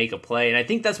ability to make a play, and I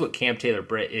think that's what Cam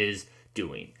Taylor-Britt is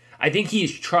doing. I think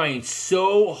he's trying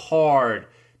so hard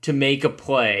to make a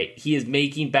play, he is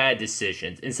making bad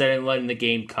decisions instead of letting the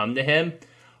game come to him.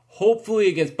 Hopefully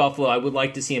against Buffalo, I would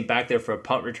like to see him back there for a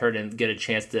punt return and get a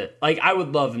chance to, I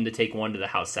would love him to take one to the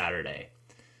house Saturday.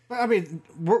 I mean,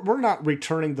 we're not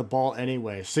returning the ball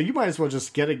anyway, so you might as well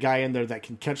just get a guy in there that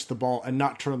can catch the ball and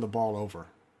not turn the ball over.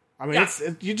 I mean,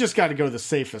 you just got to go the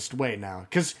safest way now,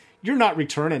 because you're not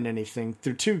returning anything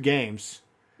through 2 games.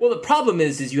 Well, the problem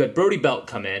is you had Brody Belt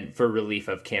come in for relief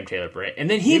of Cam Taylor-Britt, and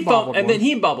then he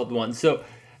bobbled one. So,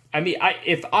 I mean,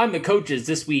 if I'm the coaches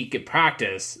this week at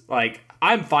practice,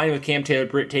 I'm fine with Cam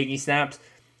Taylor-Britt taking snaps,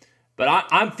 but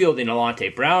I'm fielding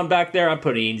Alante Brown back there. I'm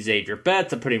putting Xavier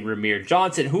Betts. I'm putting Ramir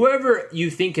Johnson. Whoever you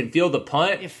think can field the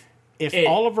punt. If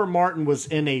Oliver Martin was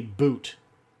in a boot,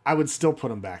 I would still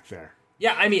put him back there.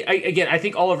 Yeah, I mean, I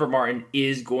think Oliver Martin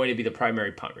is going to be the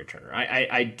primary punt returner.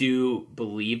 I do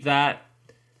believe that.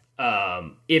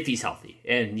 If he's healthy,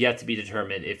 and yet to be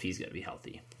determined if he's going to be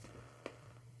healthy.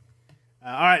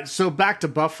 All right, so back to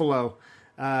Buffalo.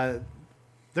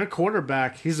 Their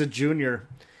quarterback, he's a junior,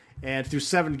 and through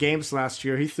 7 games last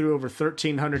year, he threw over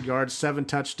 1,300 yards, 7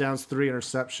 touchdowns, 3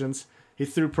 interceptions. He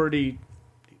threw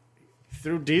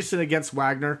decent against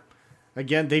Wagner.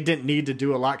 Again, they didn't need to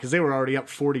do a lot because they were already up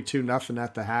 42-0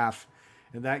 at the half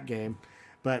in that game.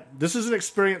 But this is an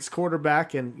experienced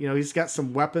quarterback, and he's got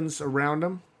some weapons around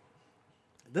him.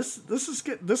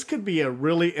 This could be a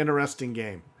really interesting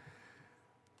game.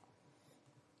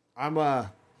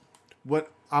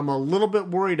 What I'm a little bit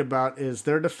worried about is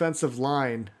their defensive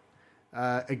line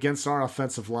against our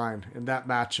offensive line in that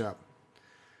matchup.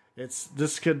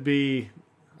 This could be.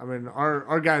 I mean,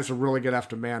 our guys are really going to have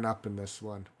to man up in this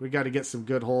one. We got to get some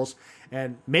good holes,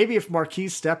 and maybe if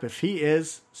Marquise Stepp, if he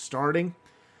is starting,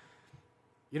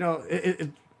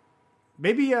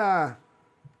 maybe.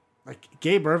 Like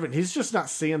Gabe Ervin, he's just not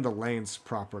seeing the lanes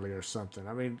properly or something.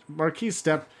 I mean, Marquise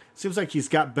Stepp seems like he's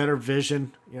got better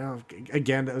vision.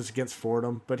 Again, that was against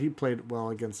Fordham, but he played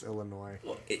well against Illinois.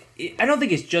 Well, I don't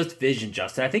think it's just vision,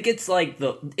 Justin. I think it's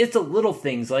it's the little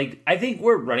things. I think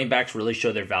where running backs really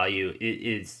show their value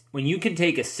is when you can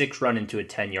take a 6 run into a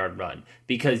 10-yard run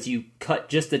because you cut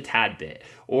just a tad bit,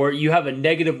 or you have a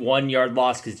negative 1 yard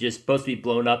loss because you're supposed to be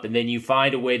blown up, and then you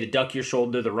find a way to duck your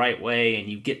shoulder the right way, and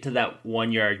you get to that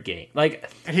 1 yard gain.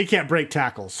 And he can't break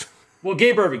tackles. Well,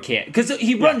 Gabe Ervin can't because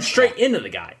he runs straight into the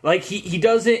guy. He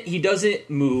doesn't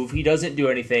move. He doesn't do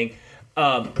anything.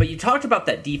 But you talked about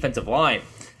that defensive line.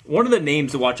 One of the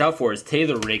names to watch out for is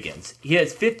Taylor Riggins. He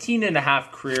has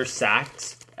 15.5 career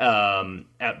sacks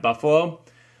at Buffalo.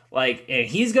 And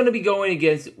he's going to be going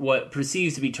against what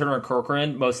perceives to be Turner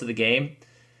Corcoran most of the game.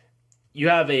 You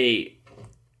have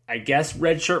I guess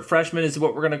redshirt freshman is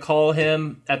what we're going to call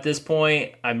him at this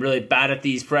point. I'm really bad at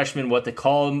these freshmen, what to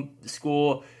call him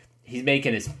school. He's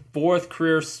making his 4th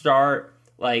career start.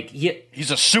 He's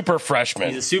a super freshman.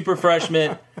 He's a super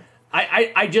freshman.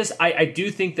 I do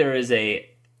think there is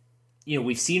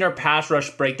we've seen our pass rush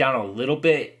break down a little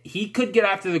bit. He could get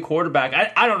after the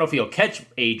quarterback. I don't know if he'll catch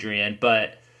Adrian,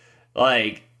 but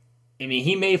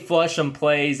he may flush some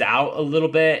plays out a little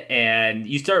bit, and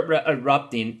you start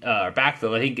erupting our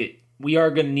backfield. I think we are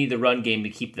going to need the run game to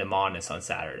keep them honest on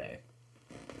Saturday.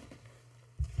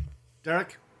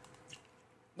 Derek?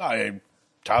 No,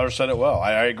 Tyler said it well.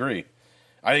 I agree.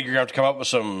 I think you're going to have to come up with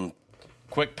some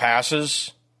quick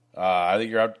passes. I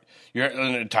think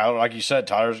you're Tyler, like you said,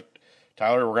 Tyler, we're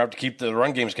going to have to keep the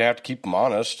run game's going to have to keep them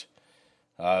honest.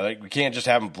 We can't just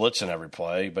have them blitzing every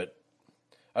play, but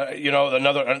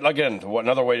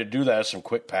another way to do that is some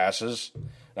quick passes.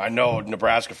 I know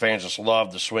Nebraska fans just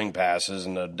love the swing passes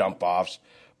and the dump offs,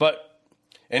 but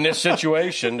in this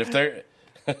situation, if they're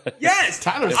yes,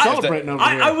 Tyler's celebrating over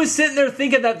here. I was sitting there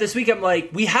thinking that this week. I'm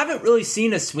like, we haven't really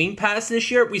seen a swing pass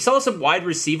this year. We saw some wide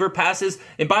receiver passes,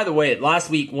 and by the way, last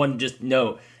week one just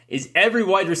note is every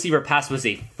wide receiver pass was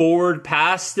a forward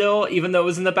pass still, even though it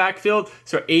was in the backfield.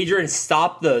 So Adrian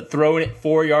stopped the throwing it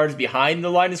 4 yards behind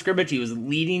the line of scrimmage. He was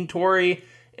leading Torrey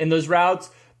in those routes.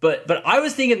 But I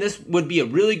was thinking this would be a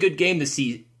really good game to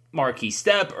see Marquise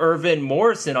Stepp, Irvin,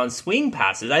 Morrison on swing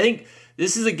passes. I think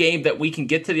this is a game that we can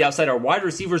get to the outside. Our wide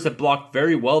receivers have blocked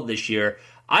very well this year.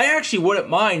 I actually wouldn't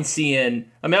mind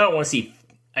seeing, I don't want to see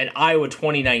an Iowa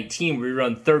 2019 where we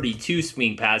run 32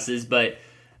 swing passes, but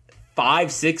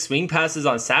 5-6 swing passes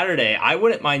on Saturday. I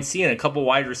wouldn't mind seeing a couple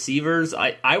wide receivers.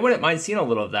 I wouldn't mind seeing a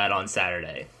little of that on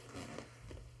Saturday.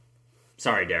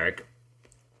 Sorry, Derek.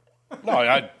 No,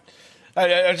 I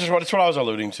just that's what I was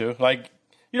alluding to.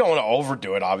 You don't want to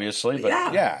overdo it, obviously, but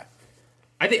yeah.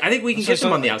 I think we can get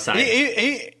them on the outside.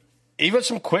 Even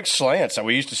some quick slants that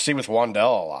we used to see with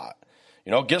Wandell a lot.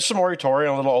 Get some Torrey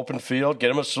on a little open field,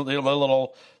 get him a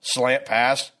little slant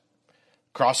pass,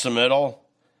 across the middle.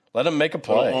 Let him make a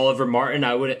play. Oliver Martin,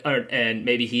 and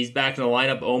maybe he's back in the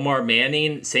lineup. Omar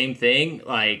Manning, same thing.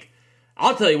 Like,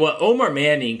 I'll tell you what, Omar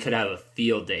Manning could have a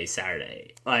field day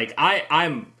Saturday. Like,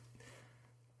 I'm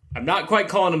not quite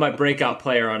calling him my breakout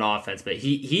player on offense, but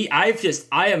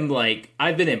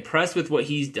I've been impressed with what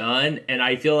he's done, and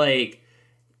I feel like,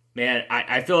 man,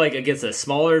 I feel like against a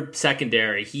smaller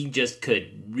secondary, he just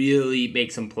could really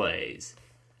make some plays.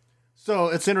 So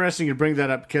it's interesting you bring that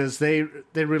up because they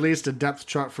released a depth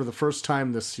chart for the first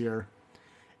time this year,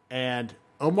 and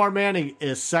Omar Manning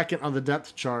is second on the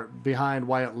depth chart behind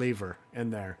Wyatt Lever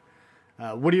in there.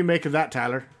 What do you make of that,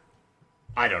 Tyler?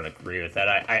 I don't agree with that.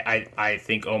 I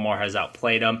think Omar has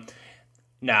outplayed him.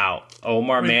 Now,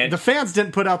 Omar Manning... The fans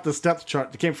didn't put out this depth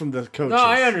chart. It came from the coaches. No,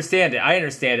 I understand it. I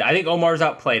think Omar's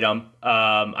outplayed him.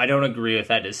 I don't agree with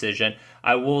that decision.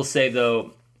 I will say,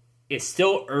 though, it's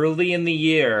still early in the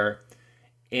year,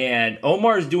 and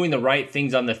Omar's doing the right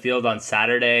things on the field on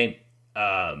Saturday.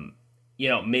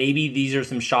 Maybe these are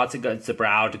some shots against the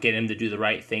brow to get him to do the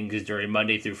right things during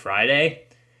Monday through Friday.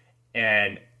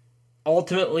 And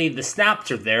ultimately, the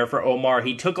snaps are there for Omar.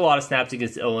 He took a lot of snaps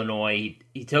against Illinois.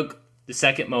 He took the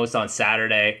second most on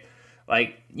Saturday.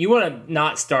 Like, you want to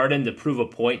not start him to prove a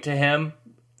point to him.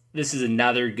 This is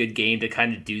another good game to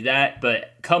kind of do that.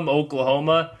 But come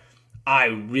Oklahoma, I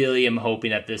really am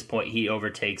hoping at this point he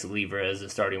overtakes Lever as a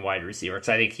starting wide receiver, because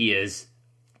I think he is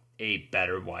a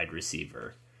better wide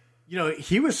receiver. You know,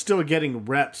 he was still getting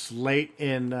reps late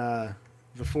in the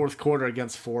fourth quarter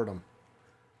against Fordham.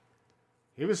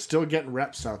 He was still getting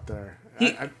reps out there.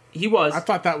 He was. I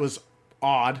thought that was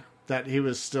odd that he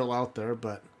was still out there,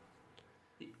 but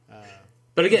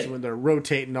again, when they're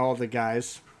rotating all the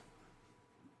guys.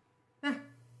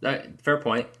 Fair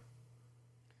point.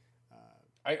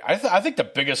 I think the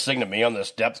biggest thing to me on this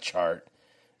depth chart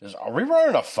is, are we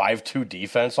running a 5-2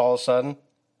 defense all of a sudden?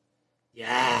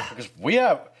 Yeah. Because we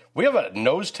have a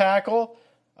nose tackle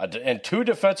and 2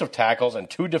 defensive tackles and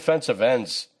 2 defensive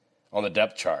ends on the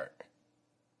depth chart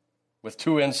with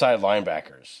 2 inside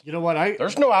linebackers. You know what?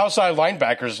 There's no outside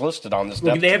linebackers listed on this depth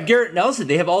chart. They have Garrett Nelson.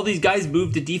 They have all these guys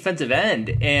moved to defensive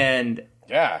end. And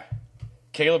yeah.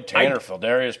 Caleb Tanner,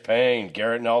 Phildarius Payne,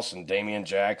 Garrett Nelson, Damian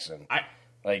Jackson.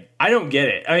 I don't get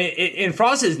it. I mean, and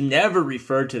Frost has never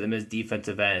referred to them as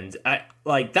defensive ends.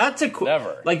 That's a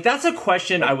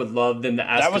question I would love them to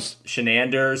ask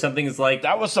Shenander or something. It's like,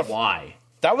 why?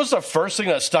 That was the first thing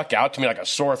that stuck out to me like a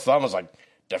sore thumb. I was like,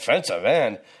 defensive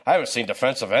end? I haven't seen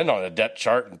defensive end on a depth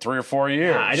chart in 3 or 4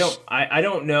 years. I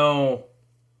don't know.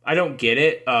 I don't get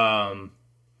it. I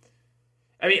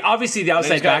mean, obviously the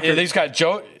outside backer. He's got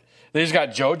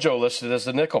JoJo listed as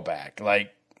the nickelback.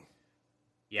 Like,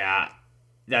 yeah.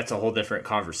 That's a whole different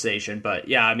conversation, but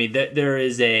yeah, I mean, there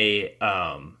is a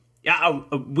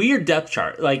weird depth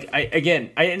chart. Like,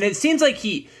 and it seems like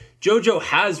JoJo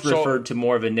has referred to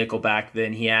more of a nickelback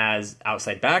than he has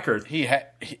outside backer. He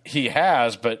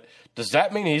has, but does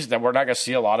that mean that we're not going to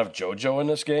see a lot of JoJo in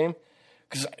this game?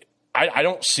 Because I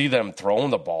don't see them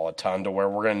throwing the ball a ton to where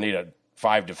we're going to need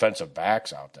 5 defensive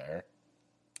backs out there.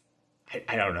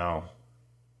 I don't know.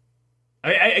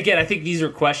 I think these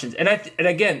are questions, and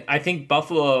again, I think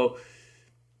Buffalo.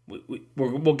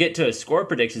 We'll get to score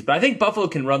predictions, but I think Buffalo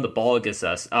can run the ball against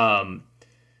us. I'm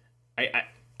going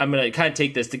to kind of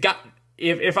take this.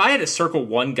 If I had to circle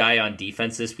one guy on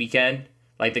defense this weekend,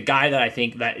 like the guy that I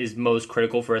think that is most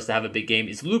critical for us to have a big game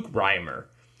is Luke Reimer.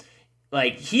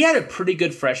 Like, he had a pretty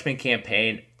good freshman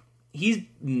campaign. He's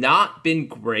not been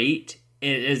great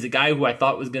as a guy who I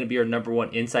thought was going to be our number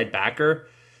 1 inside backer.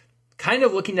 Kind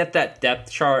of looking at that depth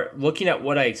chart, looking at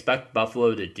what I expect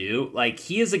Buffalo to do, like,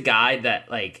 he is a guy that,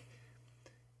 like,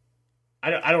 I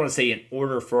don't want to say in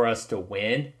order for us to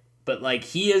win, but, like,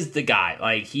 he is the guy.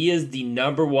 Like, he is the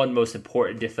number 1 most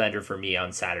important defender for me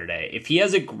on Saturday. If he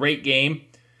has a great game,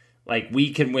 like,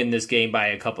 we can win this game by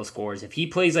a couple scores. If he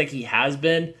plays like he has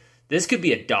been, this could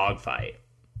be a dogfight.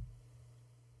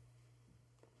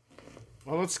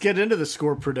 Well, let's get into the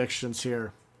score predictions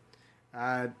here.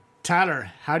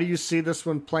 Tyler, how do you see this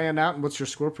one playing out, and what's your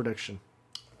score prediction?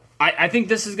 I think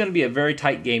this is going to be a very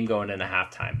tight game going into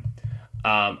halftime.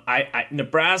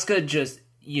 Nebraska just,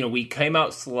 we came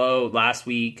out slow last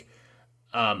week.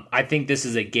 I think this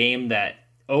is a game that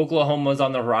Oklahoma's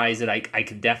on the horizon. I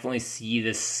could definitely see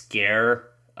this scare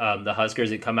the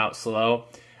Huskers that come out slow.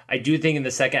 I do think in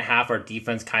the second half our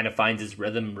defense kind of finds its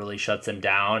rhythm and really shuts them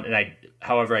down. And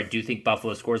however, I do think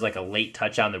Buffalo scores like a late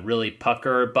touchdown to really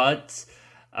pucker butts.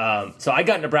 So I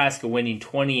got Nebraska winning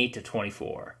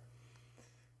 28-24.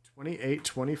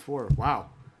 28-24. Wow.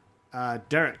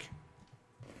 Derek.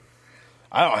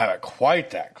 I don't have it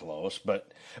quite that close,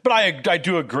 but I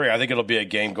do agree. I think it'll be a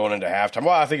game going into halftime.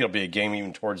 Well, I think it'll be a game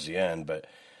even towards the end, but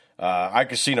I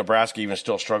could see Nebraska even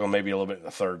still struggle maybe a little bit in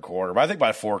the third quarter. But I think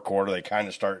by fourth quarter they kind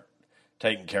of start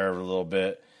taking care of it a little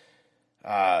bit.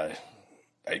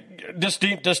 This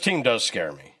team does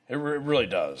scare me. It really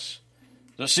does.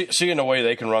 Just seeing the way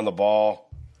they can run the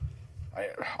ball,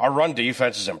 our run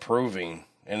defense is improving,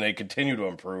 and they continue to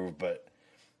improve, but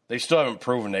they still haven't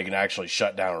proven they can actually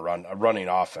shut down a running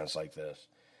offense like this.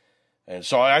 And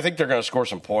so I think they're going to score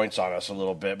some points on us a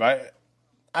little bit, but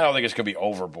I don't think it's going to be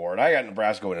overboard. I got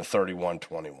Nebraska winning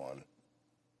 31-21. All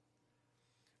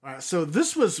right, so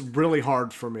this was really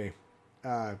hard for me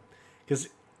because,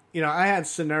 I had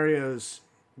scenarios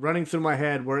running through my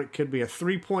head where it could be a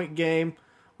 3-point game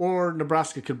or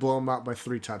Nebraska could blow them out by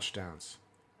 3 touchdowns,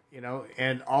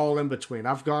 and all in between.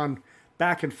 I've gone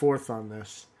back and forth on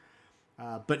this.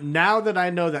 But now that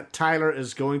I know that Tyler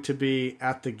is going to be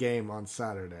at the game on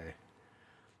Saturday,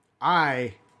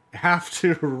 I have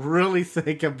to really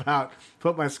think about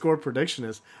what my score prediction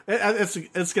is.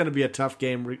 It's going to be a tough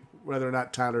game whether or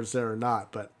not Tyler's there or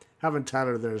not, but having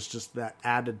Tyler there is just that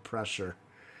added pressure.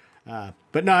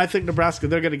 But no, I think Nebraska,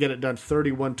 they're going to get it done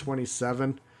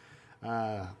 31-27.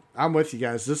 I'm with you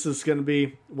guys. This is going to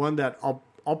be one that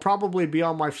I'll probably be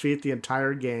on my feet the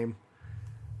entire game.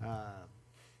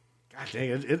 God dang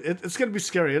it. It's going to be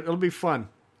scary. It'll be fun.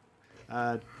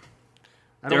 I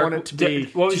don't want it to be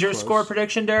What was your close. score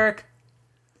prediction, Derek?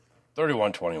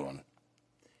 31-21.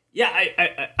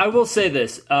 Yeah, I will say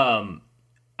this. I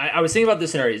was thinking about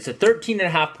this scenario. It's a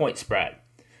 13.5-point spread.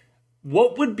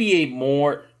 What would be a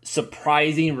more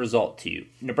surprising result to you?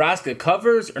 Nebraska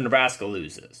covers or Nebraska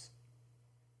loses?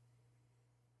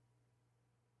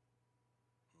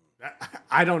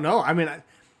 I don't know. I mean,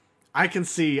 I can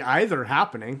see either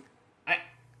happening.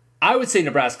 I would say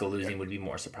Nebraska losing would be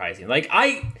more surprising. Like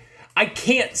I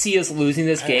can't see us losing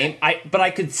this game. But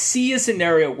I could see a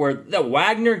scenario where the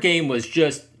Wagner game was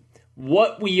just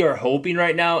what we are hoping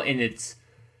right now, and it's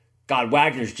God,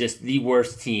 Wagner's just the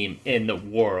worst team in the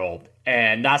world.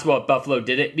 And that's what Buffalo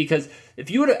did it. Because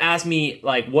if you would have asked me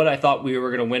like what I thought we were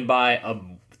going to win by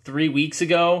 3 weeks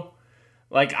ago,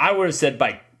 like I would have said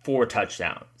by 4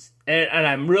 touchdowns. And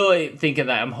I'm really thinking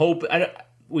that I'm hoping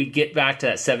we get back to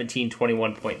that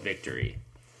 17-21 point victory.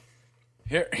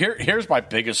 Here's my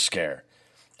biggest scare.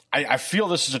 I feel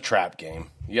this is a trap game.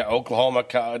 Yeah, Oklahoma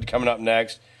coming up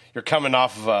next. You're coming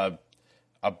off of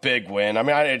a big win. I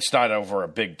mean, it's not over a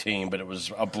big team, but it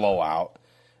was a blowout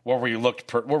where we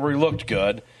looked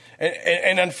good.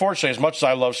 And unfortunately, as much as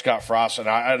I love Scott Frost, and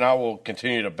I will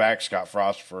continue to back Scott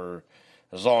Frost for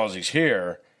as long as he's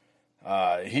here,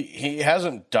 he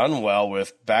hasn't done well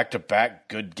with back-to-back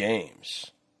good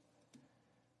games.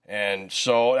 And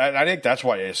so I think that's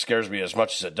why it scares me as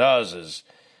much as it does is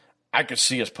I could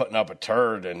see us putting up a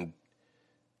turd and,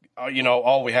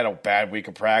 we had a bad week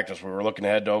of practice. We were looking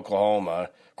ahead to Oklahoma.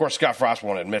 Of course, Scott Frost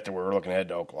won't admit that we were looking ahead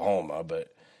to Oklahoma,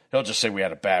 but he'll just say we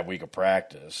had a bad week of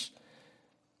practice.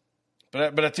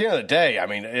 But at the end of the day, I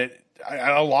mean,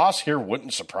 a loss here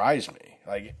wouldn't surprise me.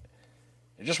 Like,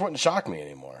 it just wouldn't shock me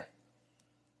anymore.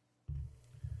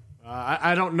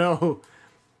 I don't know.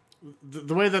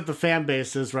 The way that the fan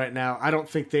base is right now, I don't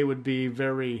think they would be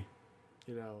very,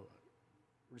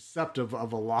 receptive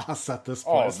of a loss at this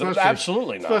point.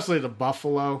 Absolutely not. Especially to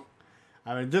Buffalo.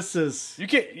 I mean, this is you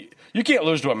can't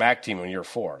lose to a MAC team when you're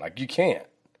 4. Like you can't.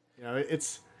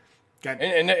 It's got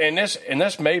and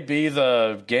this may be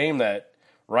the game that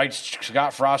writes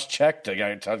Scott Frost check to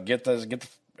get the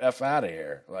F out of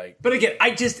here. Like, but again,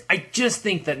 I just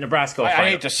think that Nebraska. I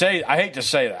hate to say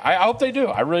that. I hope they do.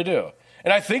 I really do.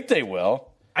 And I think they will.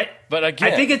 But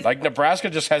again, I think like Nebraska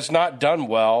just has not done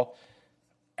well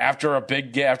after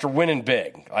after winning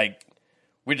big. Like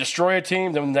we destroy a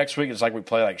team, then the next week it's like we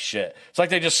play like shit. It's like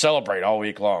they just celebrate all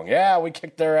week long. Yeah, we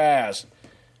kicked their ass,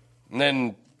 and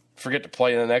then forget to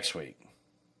play the next week.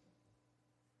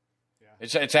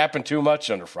 Yeah. It's happened too much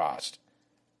under Frost.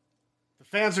 The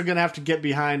fans are going to have to get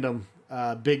behind them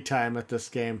big time at this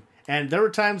game. And there were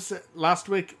times last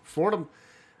week, Fordham.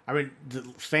 I mean, the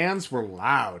fans were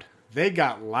loud. They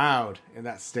got loud in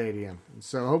that stadium. And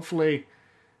so hopefully,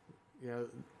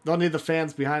 they'll need the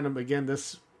fans behind them again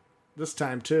this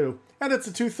time too. And it's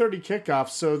a 2:30 kickoff,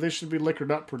 so they should be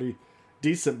liquored up pretty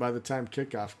decent by the time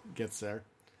kickoff gets there.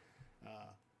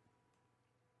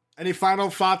 Any final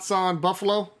thoughts on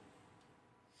Buffalo?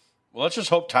 Well, let's just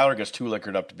hope Tyler gets too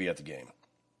liquored up to be at the game.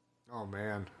 Oh,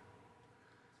 man.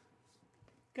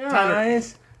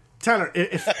 Guys. Tyler,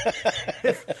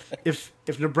 if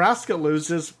Nebraska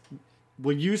loses,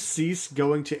 will you cease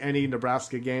going to any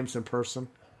Nebraska games in person?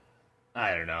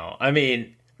 I don't know. I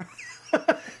mean,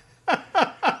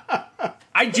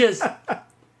 I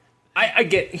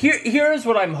get here's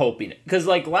what I'm hoping, because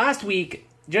like last week,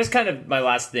 just kind of my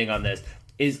last thing on this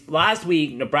is last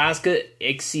week Nebraska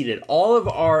exceeded all of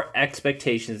our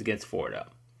expectations against Florida,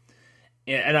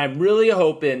 and I'm really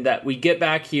hoping that we get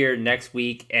back here next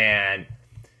week and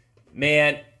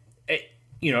man,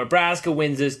 Nebraska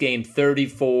wins this game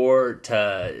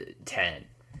 34-10.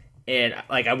 And,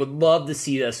 like, I would love to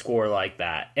see a score like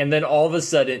that. And then all of a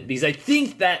sudden, because I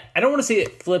think that, I don't want to say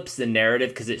it flips the narrative,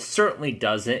 because it certainly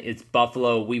doesn't. It's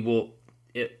Buffalo. We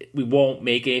won't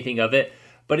make anything of it.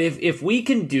 But if we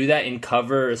can do that and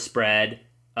cover a spread,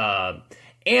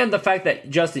 and the fact that,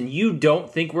 Justin, you don't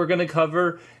think we're going to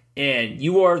cover, and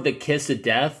you are the kiss of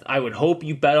death, I would hope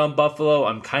you bet on Buffalo.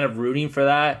 I'm kind of rooting for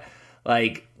that.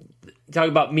 Like, talk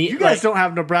about me. You guys don't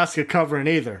have Nebraska covering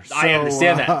either. So, I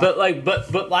understand that,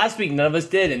 but last week none of us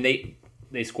did, and they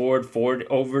scored 4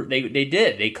 over. They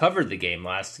did. They covered the game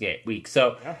last week.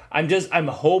 So yeah. I'm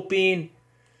hoping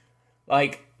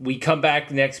like we come back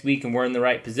next week and we're in the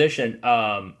right position.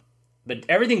 But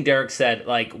everything Derek said,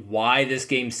 like why this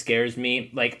game scares me,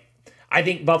 like I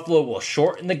think Buffalo will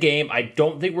shorten the game. I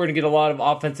don't think we're gonna get a lot of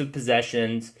offensive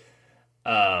possessions.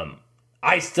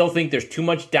 I still think there's too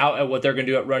much doubt at what they're going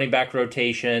to do at running back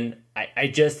rotation. I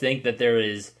just think that there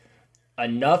is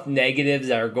enough negatives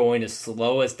that are going to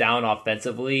slow us down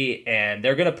offensively, and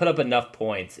they're going to put up enough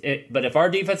points. But if our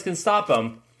defense can stop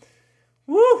them,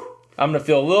 woo! I'm going to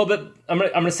feel a little bit. I'm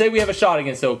going to say we have a shot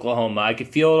against Oklahoma. I can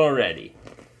feel it already.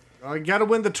 Well, you got to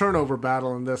win the turnover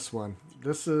battle in this one.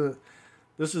 This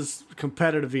is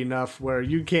competitive enough where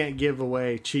you can't give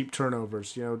away cheap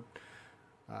turnovers.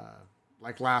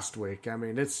 Like last week. I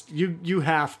mean, it's you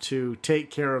have to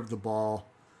take care of the ball.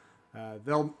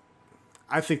 Well,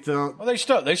 they still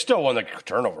won the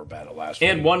turnover battle last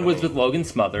week. And one was with Logan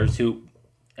Smothers, who,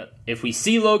 if we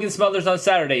see Logan Smothers on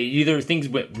Saturday, either things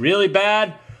went really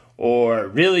bad or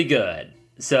really good.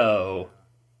 So,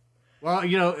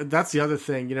 well, that's the other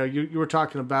thing. You were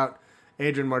talking about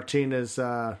Adrian Martinez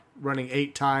running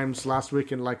 8 times last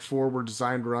week, and like 4 were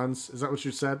designed runs. Is that what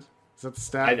you said? Is that the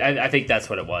stat? I think that's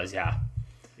what it was, yeah.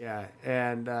 Yeah,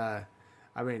 and I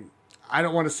mean, I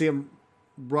don't want to see him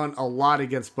run a lot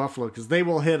against Buffalo because they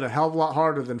will hit a hell of a lot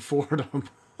harder than Fordham.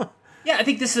 Yeah, I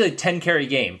think this is a 10-carry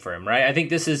game for him, right? I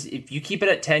think this is, if you keep it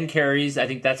at 10 carries, I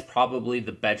think that's probably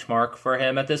the benchmark for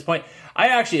him at this point.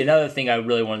 Another thing I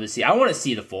really wanted to see, I want to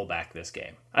see the fullback this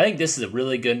game. I think this is a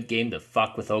really good game to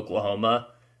fuck with Oklahoma.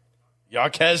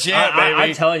 Baby.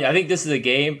 I'm telling you, I think this is a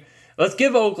game. Let's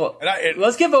give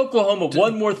Oklahoma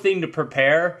one more thing to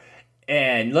prepare.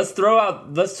 And let's throw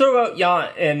out Jan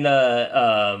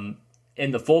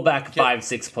in the fullback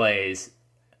 5-6 plays.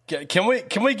 Can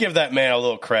we give that man a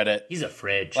little credit? He's a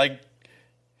fridge. Like,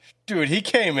 dude, he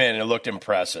came in and looked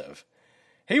impressive.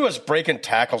 He was breaking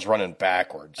tackles running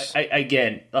backwards. That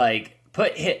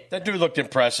dude looked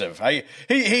impressive.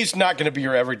 He's not going to be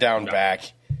your every down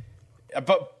back,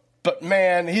 but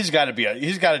man, he's got to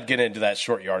get into that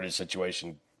short yardage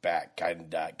situation back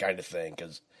kind of thing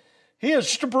because. He is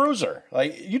just a bruiser.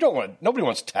 Like nobody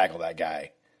wants to tackle that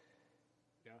guy.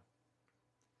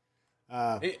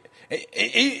 Yeah.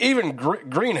 Even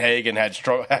Greenhagen had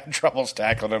troubles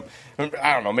tackling him.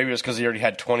 I don't know. Maybe it's because he already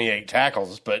had 28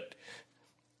 tackles, but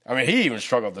I mean, he even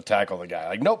struggled to tackle the guy.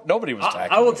 Like nobody was tackling.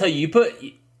 I will tell you, you put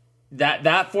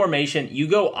that formation. You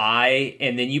go I,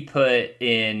 and then you put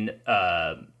in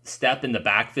step in the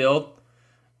backfield.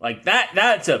 Like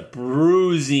that's a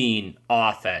bruising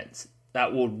offense.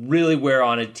 That will really wear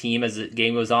on a team as the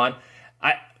game goes on.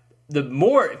 The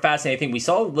more fascinating thing, we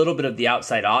saw a little bit of the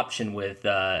outside option with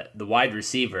the wide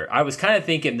receiver. I was kind of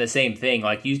thinking the same thing.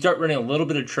 Like you start running a little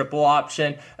bit of triple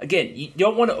option. Again, you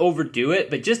don't want to overdo it,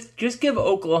 but just give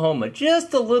Oklahoma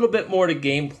just a little bit more to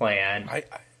game plan.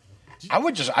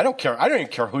 I don't care. I don't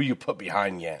even care who you put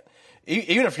behind Yant.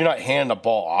 Even if you're not handing the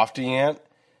ball off to Yant,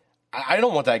 I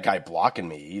don't want that guy blocking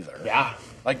me either. Yeah.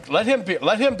 Like let him be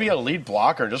a lead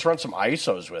blocker. Just run some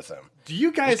ISOs with him. Do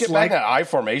you guys just get back that I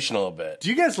formation a little bit? Do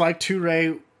you guys like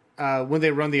Toure when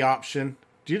they run the option?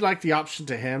 Do you like the option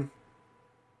to him?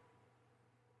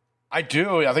 I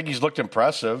do. I think he's looked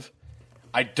impressive.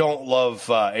 I don't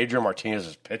love Adrian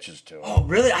Martinez's pitches to him. Oh,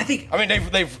 really? I mean,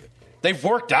 they've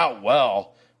worked out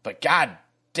well, but God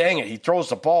dang it, he throws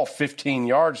the ball 15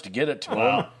 yards to get it to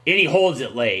him. And he holds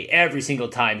it late every single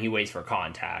time he waits for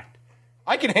contact.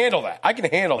 I can handle that.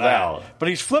 That. But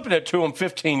he's flipping it to him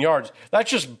 15 yards.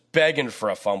 That's just begging for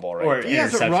a fumble right He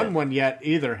hasn't run one yet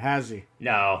either, has he?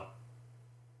 No.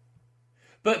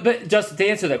 But just to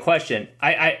answer that question,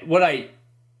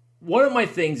 one of my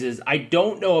things is I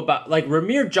don't know about, like,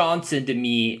 Ramir Johnson to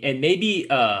me, and maybe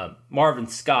Marvin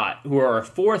Scott, who are our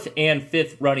fourth and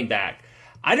fifth running back.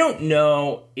 I don't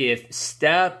know if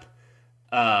Stepp,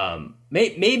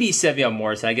 maybe Sevion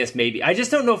Morris, I guess maybe. I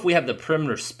just don't know if we have the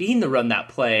perimeter speed to run that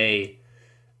play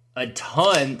a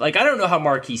ton. Like, I don't know how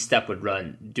Marquise Stepp would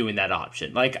run doing that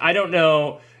option. Like, I don't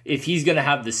know if he's going to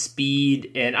have the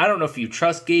speed, and I don't know if you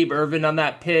trust Gabe Ervin on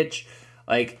that pitch.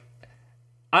 Like,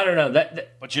 I don't know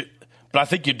but I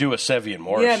think you do a Sevion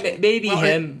Morris. Yeah, maybe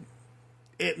him.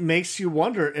 It makes you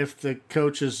wonder if the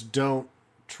coaches don't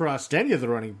trust any of the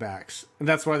running backs, and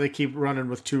that's why they keep running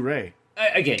with Toure.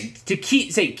 Again, to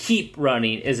keep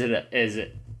running is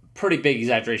a pretty big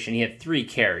exaggeration. He had 3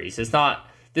 carries. It's not.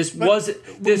 He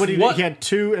had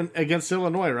 2 against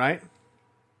Illinois, right?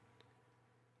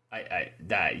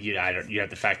 You have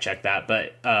to fact check that,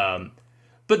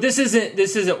 but this isn't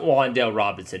Wan'Dale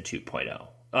Robinson 2.0.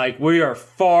 Like, we are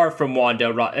far from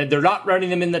Wan'Dale Robinson. They're not running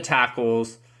them in the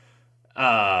tackles.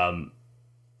 I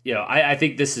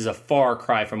think this is a far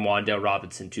cry from Wan'Dale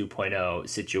Robinson 2.0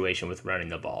 situation with running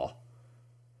the ball.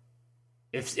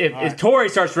 If Torrey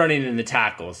starts running in the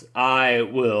tackles, that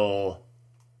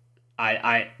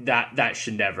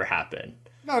should never happen.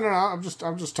 No. I'm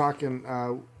just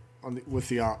talking with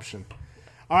the option.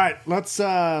 All right, let's. We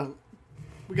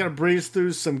got to breeze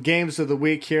through some games of the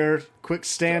week here. Quick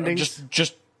standings.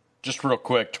 Just real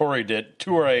quick. Toure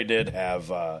did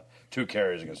have 2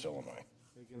 carries against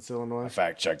Illinois. I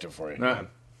fact checked it for you. All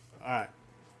right.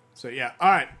 So yeah. All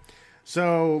right.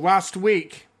 So last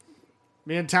week,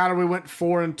 me and Tyler, we went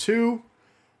 4-2.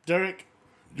 Derek,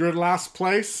 you're in last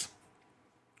place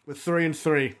with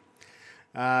 3-3.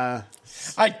 I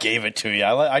gave it to you.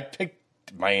 I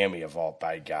picked Miami of all.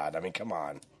 By God, I mean, come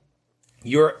on.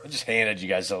 I just handed you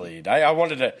guys the lead. I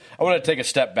wanted to take a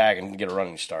step back and get a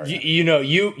running start.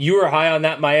 You were high on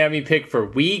that Miami pick for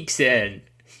weeks, and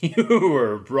you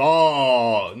were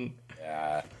wrong.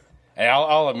 Yeah. Hey,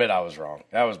 I'll admit I was wrong.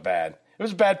 That was bad. It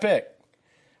was a bad pick.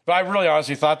 But I really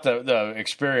honestly thought the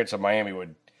experience of Miami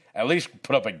would at least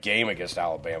put up a game against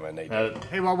Alabama, and they did.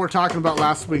 Hey, while we're talking about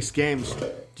last week's games,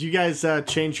 do you guys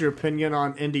change your opinion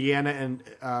on Indiana and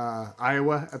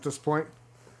Iowa at this point?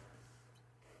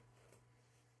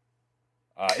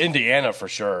 Indiana for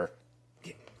sure.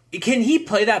 Can he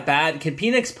play that bad? Can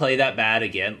Penix play that bad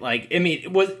again? Like, I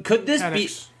mean, could this be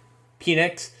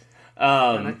Penix?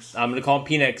 I'm going to call him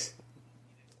Penix.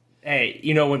 Hey,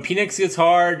 when Penix gets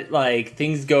hard, like,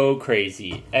 things go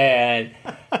crazy. And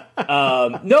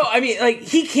no, I mean, like,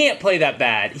 he can't play that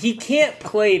bad. He can't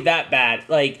play that bad.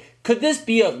 Like, could this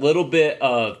be a little bit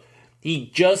of he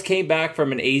just came back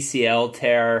from an ACL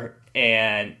tear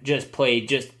and just played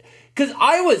because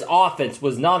Iowa's offense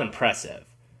was not impressive.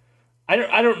 I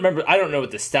don't remember. I don't know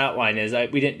what the stat line is.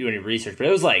 We didn't do any research, but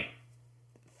it was like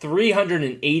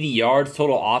 380 yards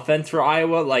total offense for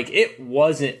Iowa. Like, it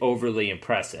wasn't overly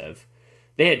impressive.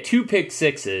 They had 2 pick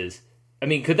sixes. I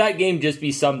mean, could that game just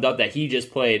be summed up that he just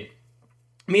played?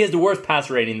 I mean, he has the worst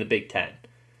passer rating in the Big Ten.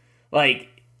 Like,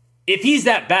 if he's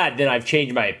that bad, then I've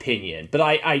changed my opinion. But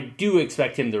I do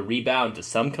expect him to rebound to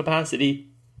some capacity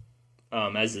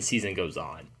as the season goes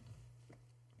on.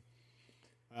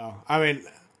 Well, I mean,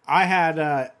 I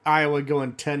had Iowa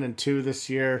going 10-2 this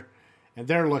year, and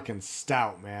they're looking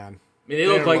stout, man. I mean, they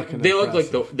look like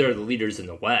they're the leaders in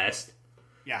the West.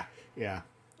 Yeah.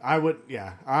 I would.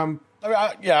 Yeah,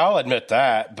 I'll admit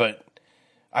that, but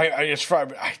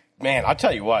I'll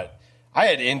tell you what, I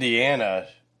had Indiana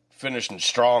finishing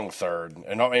strong third,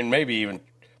 and maybe even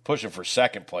pushing for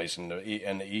second place in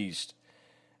the East.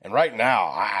 And right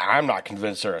now, I'm not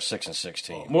convinced they're a 6-6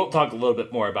 team. We'll talk a little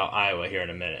bit more about Iowa here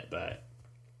in a minute, but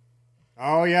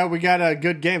oh yeah, we got a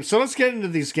good game. So let's get into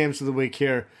these games of the week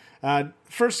here.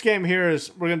 First game here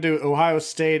is we're gonna do Ohio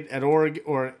State at Oregon,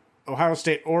 or Ohio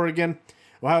State Oregon.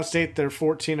 Ohio State, they're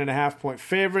 14.5-point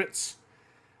favorites.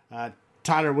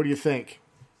 Tyler, what do you think?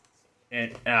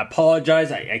 And I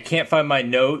apologize, I can't find my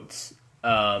notes.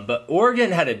 But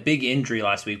Oregon had a big injury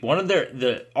last week. One of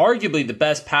the arguably the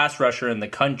best pass rusher in the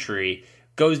country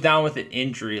goes down with an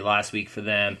injury last week for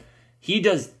them.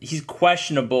 He's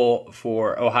questionable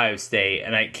for Ohio State,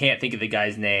 and I can't think of the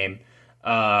guy's name.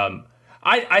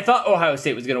 I thought Ohio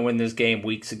State was going to win this game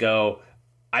weeks ago.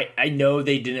 I know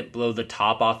they didn't blow the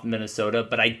top off Minnesota,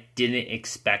 but I didn't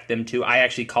expect them to. I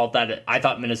actually called that. I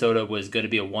thought Minnesota was going to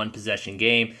be a one-possession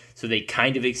game, so they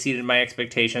kind of exceeded my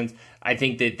expectations. I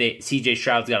think that C.J.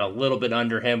 Stroud's got a little bit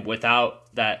under him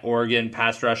without that Oregon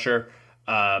pass rusher.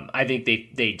 I think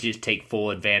they just take full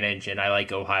advantage, and I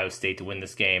like Ohio State to win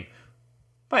this game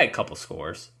by a couple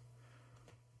scores.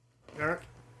 Eric?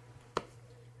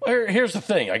 Here's the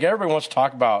thing. Like, everybody wants to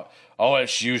talk about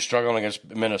OSU struggling against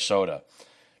Minnesota.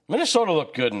 Minnesota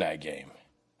looked good in that game.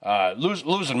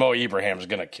 Losing Mo Ibrahim is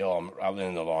going to kill them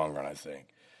in the long run, I think.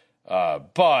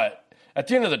 But at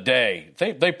the end of the day,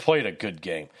 they played a good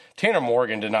game. Tanner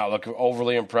Morgan did not look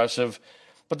overly impressive.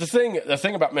 But the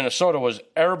thing about Minnesota was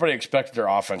everybody expected their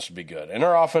offense to be good, and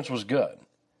their offense was good.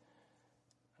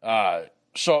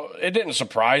 So it didn't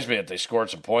surprise me that they scored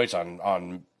some points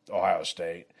on Ohio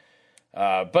State.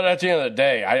 But at the end of the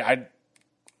day,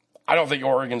 I don't think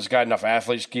Oregon's got enough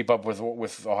athletes to keep up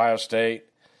with Ohio State.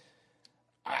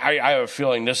 I have a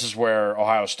feeling this is where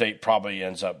Ohio State probably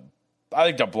ends up. I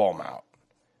think they'll blow them out.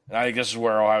 And I think this is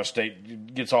where Ohio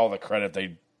State gets all the credit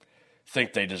they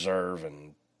think they deserve,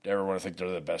 and everyone think they're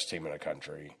the best team in the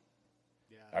country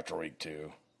after week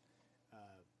 2.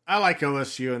 I like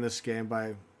OSU in this game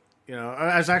I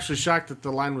was actually shocked that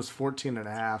the line was 14.5.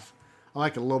 I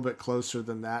like it a little bit closer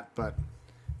than that, but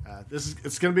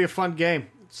it's going to be a fun game.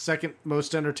 Second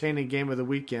most entertaining game of the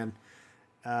weekend.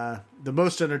 The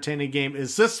most entertaining game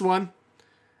is this one.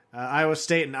 Iowa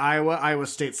State and Iowa. Iowa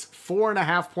State's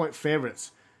 4.5-point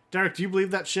favorites. Derek, do you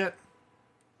believe that shit?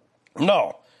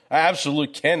 No, I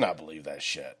absolutely cannot believe that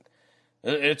shit.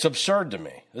 It's absurd to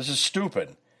me. This is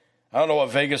stupid. I don't know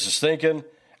what Vegas is thinking.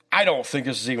 I don't think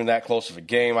this is even that close of a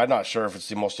game. I'm not sure if it's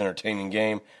the most entertaining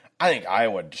game. I think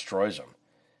Iowa destroys them.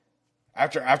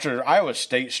 After Iowa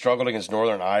State struggled against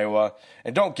Northern Iowa,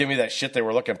 and don't give me that shit they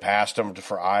were looking past them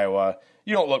for Iowa.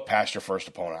 You don't look past your first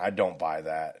opponent. I don't buy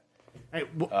that. Hey,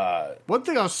 one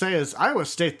thing I'll say is Iowa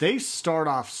State, they start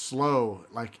off slow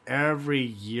like every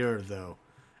year, though.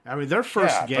 I mean, their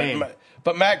first game.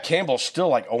 But Matt Campbell's still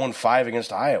like 0-5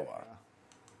 against Iowa.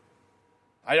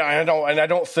 I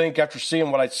don't think after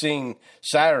seeing what I've seen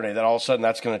Saturday that all of a sudden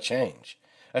that's going to change,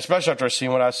 especially after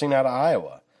seeing what I've seen out of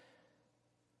Iowa.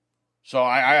 So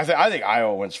I think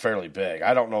Iowa wins fairly big.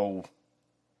 I don't know.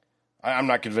 I'm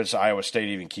not convinced Iowa State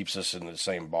even keeps us in the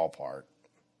same ballpark.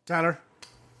 Tyler?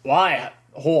 Well, I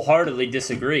wholeheartedly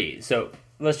disagree. So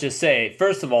let's just say,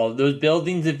 first of all, those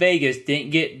buildings in Vegas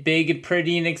didn't get big and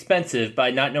pretty and expensive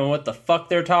by not knowing what the fuck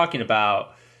they're talking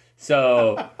about.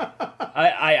 So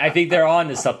I think they're on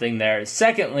to something there.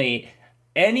 Secondly,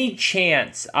 any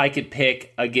chance I could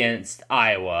pick against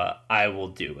Iowa, I will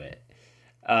do it.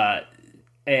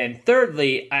 And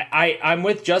thirdly, I'm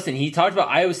with Justin. He talked about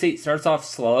Iowa State starts off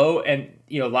slow, and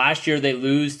last year they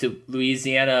lose to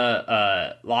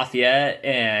Louisiana Lafayette,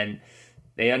 and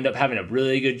they end up having a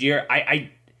really good year. I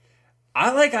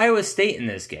like Iowa State in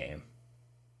this game.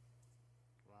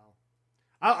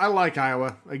 Wow, I like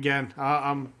Iowa again.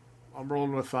 I'm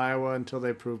rolling with Iowa until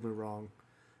they prove me wrong.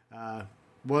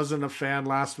 Wasn't a fan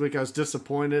last week. I was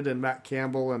disappointed in Matt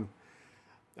Campbell and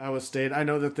Iowa State. I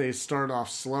know that they start off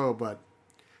slow, but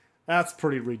that's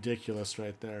pretty ridiculous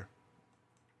right there.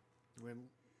 I mean,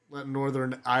 let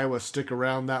Northern Iowa stick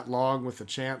around that long with a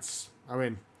chance. I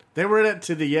mean, they were in it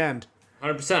to the end.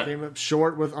 100%. Came up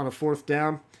short on a 4th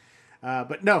down.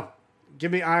 But no,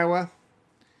 give me Iowa.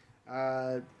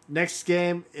 Next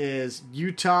game is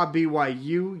Utah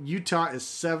BYU. Utah is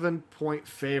 7-point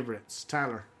favorites.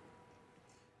 Tyler?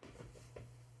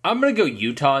 I'm going to go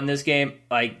Utah in this game.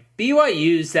 Like,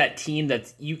 BYU's that team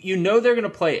that's, you know they're going to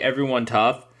play everyone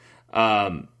tough.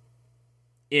 And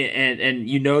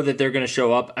you know that they're going to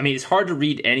show up. I mean, it's hard to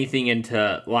read anything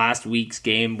into last week's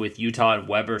game with Utah and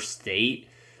Weber State,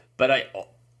 but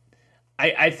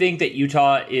I think that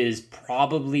Utah is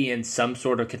probably in some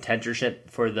sort of contendership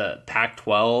for the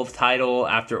Pac-12 title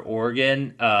after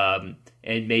Oregon, and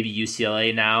maybe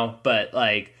UCLA now. But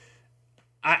like,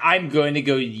 I'm going to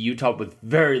go Utah with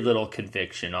very little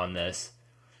conviction on this.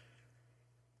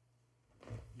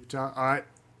 Utah, all right,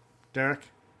 Derek.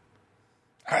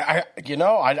 I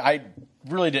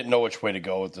really didn't know which way to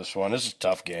go with this one. This is a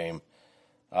tough game.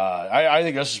 I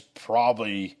think this is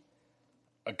probably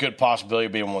a good possibility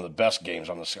of being one of the best games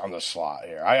on the slot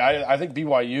here. I think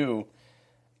BYU.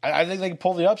 I think they can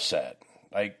pull the upset.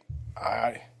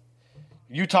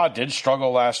 Utah did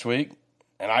struggle last week,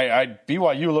 and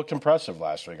BYU looked impressive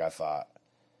last week, I thought.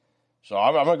 So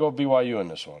I'm going to go BYU in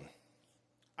this one.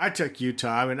 I took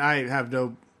Utah. I mean, I have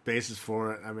no basis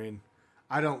for it. I mean,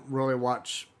 I don't really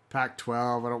watch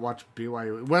Pac-12. I don't watch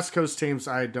BYU. West Coast teams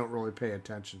I don't really pay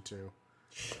attention to.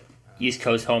 East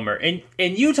Coast homer. And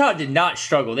Utah did not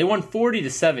struggle. They won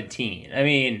 40-17. I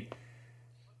mean,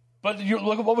 but you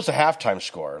look at what was the halftime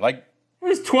score? Like, it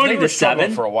was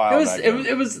 20-7 for a while.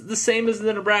 It was the same as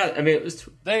the Nebraska. I mean, it was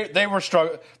they were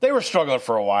struggling. They were struggling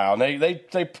for a while, and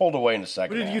they pulled away in the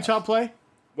second. Who did half. Utah play?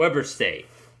 Weber State.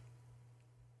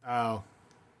 Oh,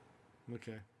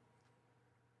 okay.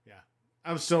 Yeah,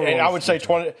 I'm still. And I would say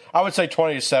 20. I would say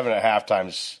 20-7 at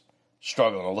halftime's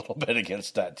struggling a little bit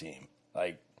against that team.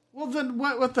 Like, well, then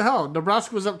what the hell?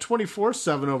 Nebraska was up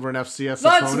 24-7 over an FCS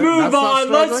Let's opponent. move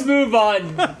on. Let's move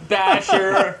on,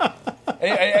 Basher.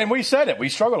 and we said it. We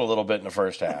struggled a little bit in the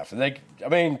first half. And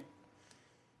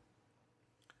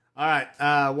all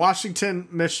right, Washington,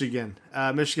 Michigan.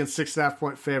 Michigan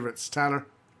 6.5-point favorites. Tyler?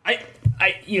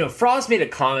 Frost made a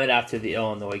comment after the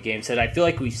Illinois game, said, I feel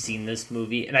like we've seen this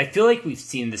movie, and I feel like we've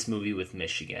seen this movie with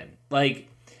Michigan.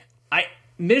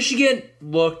 Michigan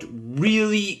looked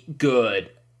really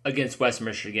good against Western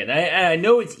Michigan. I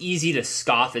know it's easy to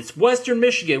scoff. It's Western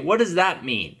Michigan. What does that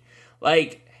mean?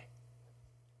 They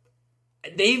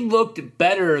looked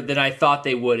better than I thought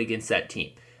they would against that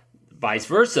team. Vice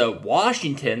versa,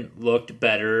 Washington looked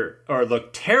better or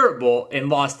looked terrible and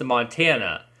lost to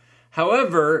Montana.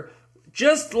 However,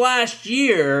 just last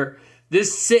year,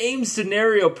 this same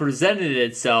scenario presented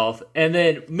itself, and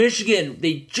then Michigan,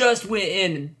 they just went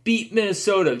in and beat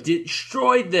Minnesota,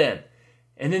 destroyed them,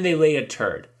 and then they lay a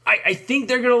turd. I think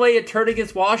they're going to lay a turd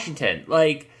against Washington.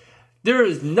 There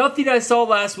is nothing I saw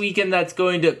last weekend that's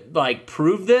going to,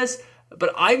 prove this,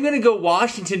 but I'm going to go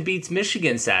Washington beats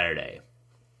Michigan Saturday.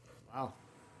 Wow.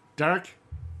 Derek?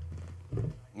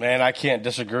 Man, I can't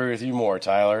disagree with you more,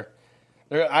 Tyler.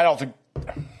 I don't think...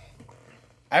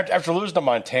 After losing to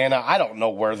Montana, I don't know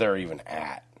where they're even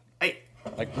at.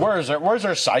 Where's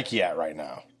their psyche at right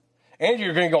now? And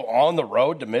you're going to go on the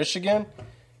road to Michigan?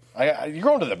 You're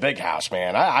going to the big house,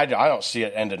 man. I don't see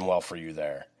it ending well for you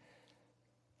there.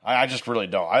 I just really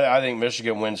don't. I think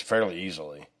Michigan wins fairly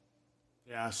easily.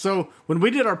 Yeah, so when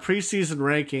we did our preseason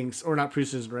rankings, or not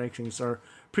preseason rankings, our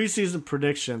preseason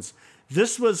predictions,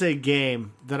 this was a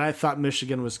game that I thought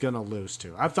Michigan was going to lose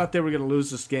to. I thought they were going to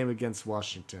lose this game against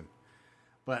Washington.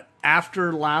 But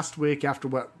after last week, after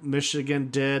what Michigan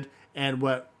did and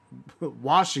what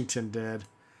Washington did,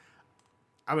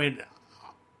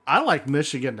 I like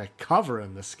Michigan to cover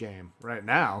in this game right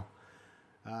now.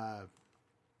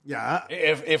 Yeah.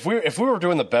 If we were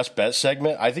doing the best bet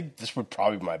segment, I think this would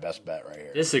probably be my best bet right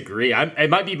here. Disagree. It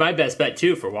might be my best bet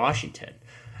too for Washington.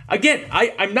 Again,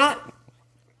 I'm not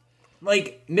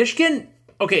Michigan.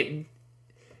 Okay.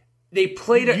 They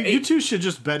played. You two should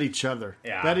just bet each other.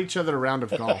 Yeah. Bet each other a round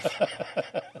of golf.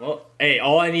 Well, hey,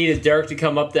 all I need is Derek to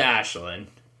come up to Ashland.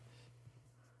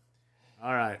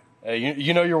 All right.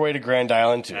 You know your way to Grand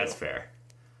Island too. That's fair.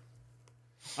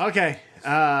 Okay.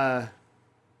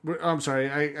 I'm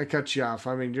sorry, I cut you off.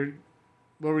 What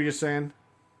were you saying?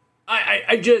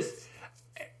 I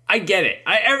get it.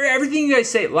 Everything you guys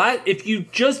say. If you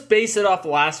just base it off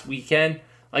last weekend,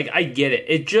 I get it.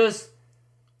 It just.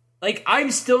 I'm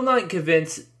still not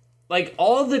convinced,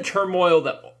 all the turmoil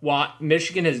that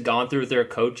Michigan has gone through with their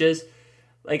coaches,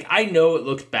 I know it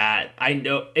looks bad. I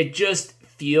know it just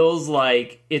feels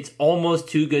like it's almost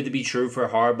too good to be true for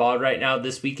Harbaugh right now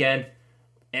this weekend.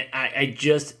 And I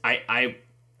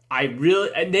really,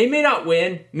 and they may not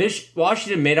win.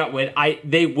 Washington may not win.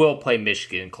 They will play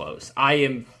Michigan close. I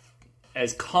am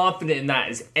as confident in that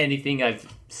as anything I've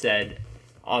said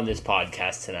on this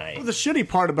podcast tonight. Well, the shitty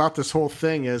part about this whole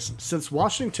thing is, since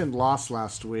Washington lost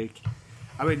last week,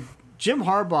 Jim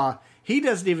Harbaugh, he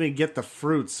doesn't even get the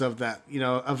fruits of that,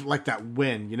 that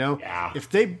win, Yeah.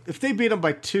 If they beat them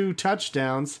by 2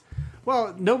 touchdowns,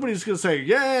 well, nobody's going to say,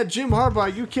 yeah, Jim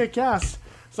Harbaugh, you kick ass.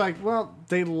 It's well,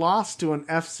 they lost to an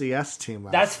FCS team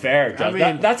last That's fair,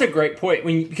 Joe. That's a great point.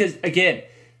 Because, again,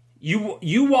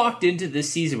 you walked into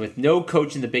this season with no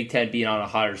coach in the Big Ten being on a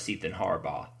hotter seat than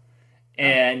Harbaugh.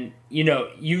 And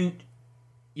you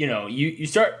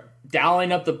start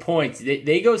dialing up the points.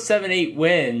 They go 7-8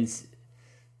 wins.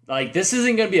 This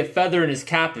isn't going to be a feather in his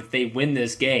cap if they win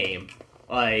this game.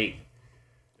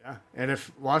 Yeah, and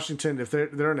if Washington, if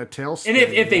they're in a tailspin, and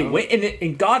if they win,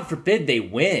 and God forbid they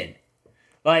win,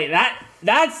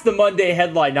 that's the Monday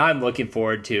headline I'm looking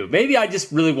forward to. Maybe I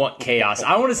just really want chaos.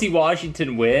 I want to see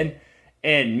Washington win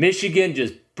and Michigan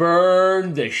just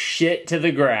burn the shit to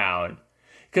the ground.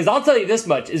 Because I'll tell you this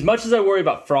much. As much as I worry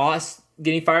about Frost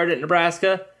getting fired at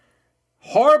Nebraska,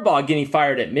 Harbaugh getting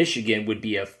fired at Michigan would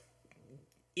be a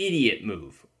idiot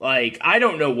move. I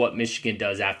don't know what Michigan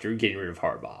does after getting rid of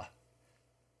Harbaugh.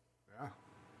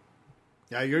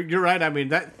 Yeah, you're right.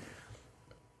 That.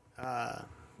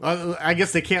 Well, I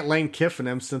guess they can't Lane Kiffin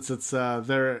him since it's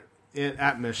they're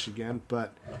at Michigan.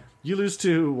 But you lose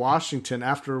to Washington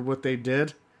after what they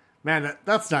did, man.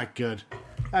 That's not good.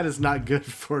 That is not good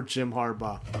for Jim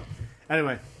Harbaugh.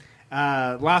 Anyway,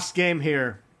 last game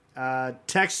here.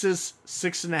 Texas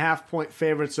 6.5-point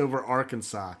favorites over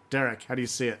Arkansas. Derek, how do you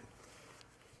see it?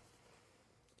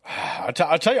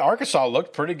 I'll tell you, Arkansas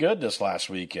looked pretty good this last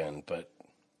weekend, but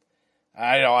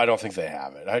I don't think they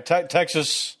have it.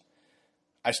 Texas,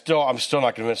 I'm still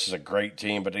not convinced it's a great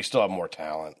team, but they still have more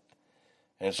talent.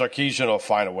 And Sarkisian will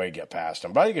find a way to get past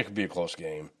them. But I think it could be a close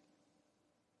game.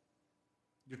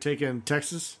 You're taking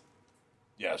Texas?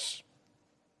 Yes.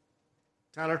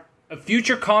 Tyler? A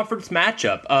future conference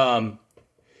matchup.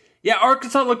 Yeah,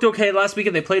 Arkansas looked okay last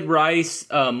weekend. They played Rice.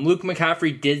 Luke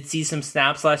McCaffrey did see some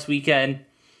snaps last weekend.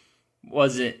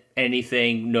 Wasn't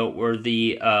anything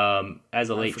noteworthy as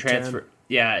a late transfer. 10.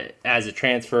 Yeah, as a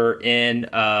transfer in.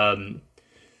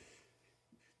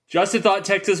 Justin thought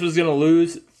Texas was going to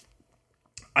lose.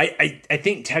 I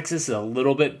think Texas is a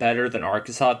little bit better than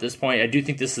Arkansas at this point. I do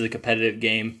think this is a competitive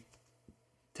game.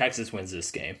 Texas wins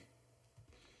this game.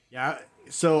 Yeah,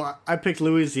 so I picked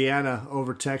Louisiana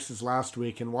over Texas last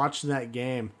week, and watching that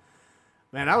game,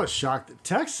 man, I was shocked that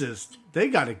Texas, they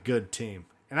got a good team.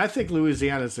 And I think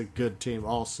Louisiana's a good team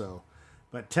also.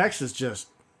 But Texas just,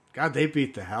 God, they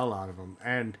beat the hell out of them.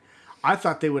 And I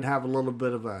thought they would have a little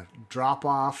bit of a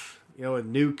drop-off, a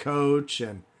new coach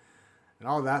and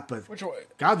all that. But,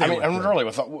 God, they really,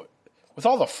 with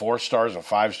all the 4 stars and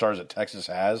 5 stars that Texas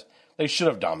has, they should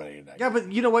have dominated that game. Yeah,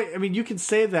 but you know what? I mean, you can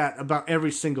say that about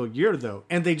every single year, though,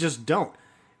 and they just don't.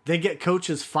 They get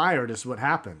coaches fired is what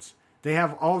happens. They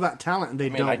have all that talent, and they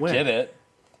don't win. I get it.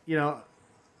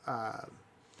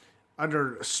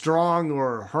 Under Strong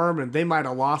or Herman, they might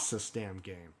have lost this damn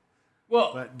game.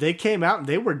 Well, but they came out, and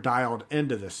they were dialed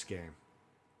into this game.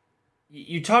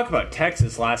 You talk about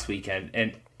Texas last weekend,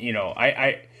 and,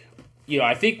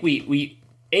 I think we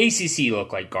ACC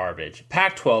looked like garbage.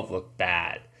 Pac-12 looked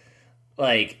bad.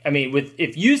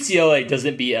 If UCLA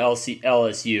doesn't beat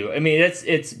LSU,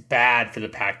 it's bad for the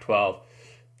Pac-12.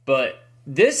 But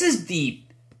this is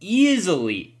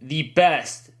easily the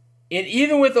best, and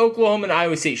even with Oklahoma and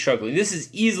Iowa State struggling, this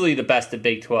is easily the best the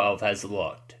Big 12 has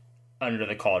looked under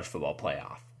the college football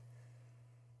playoff.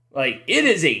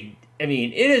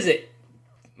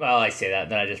 Well, I say that,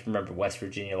 then I just remember West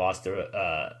Virginia lost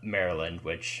to Maryland,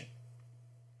 which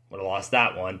would have lost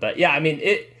that one. But yeah,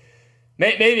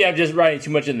 maybe I'm just writing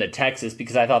too much into Texas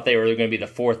because I thought they were going to be the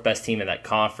 4th best team in that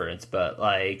conference. But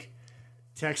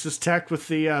Texas Tech with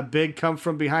the big come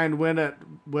from behind win at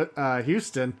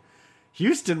Houston.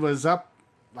 Houston was up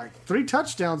 3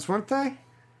 touchdowns, weren't they?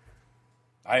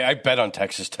 I bet on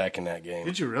Texas Tech in that game.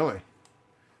 Did you really?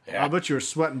 Yeah. I bet you were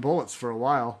sweating bullets for a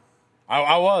while.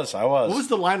 I was. What was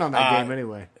the line on that game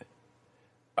anyway?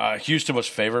 Houston was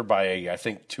favored by I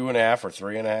think 2.5 or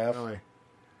 3.5. Really?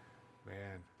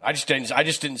 Man, I just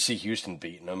didn't see Houston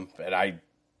beating them, and I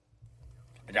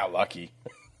got lucky.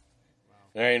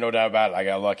 There ain't no doubt about it. I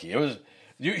got lucky.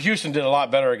 Houston did a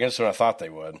lot better against them than I thought they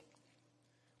would.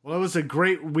 Well, it was a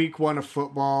great week 1 of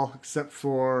football, except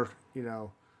for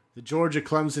the Georgia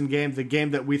Clemson game, the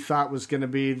game that we thought was going to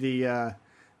be the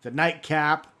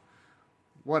nightcap.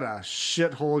 What a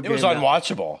shithole game. It was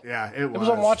unwatchable. Yeah, it was. It was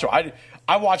unwatchable.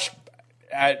 I watched,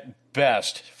 at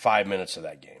best, 5 minutes of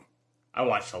that game. I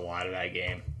watched a lot of that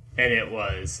game. And it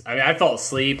was... I fell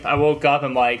asleep. I woke up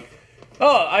and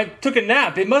I took a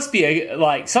nap. It must be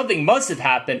something must have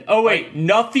happened. Oh, wait,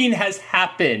 nothing has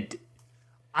happened.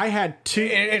 I had 2...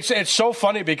 It's so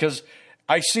funny because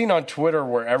I seen on Twitter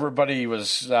where everybody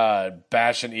was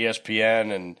bashing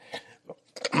ESPN and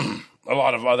a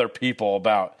lot of other people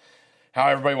about how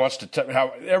everybody wants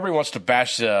to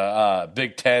bash the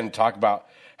Big Ten, talk about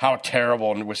how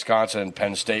terrible Wisconsin and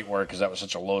Penn State were because that was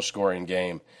such a low-scoring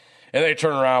game. And they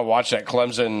turn around and watch that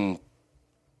Clemson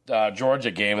Georgia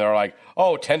game. They're like,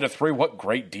 10-3, what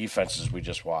great defenses we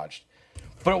just watched.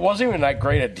 But it wasn't even that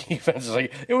great a defense.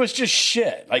 It was just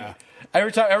shit.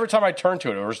 Every time I turned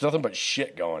to it, there was nothing but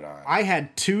shit going on. I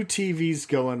had 2 TVs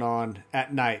going on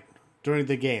at night during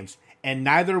the games, and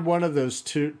neither one of those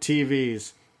 2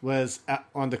 TVs was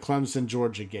on the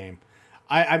Clemson-Georgia game.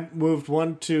 I moved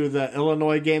one to the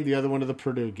Illinois game, the other one to the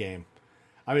Purdue game.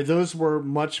 Those were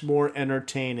much more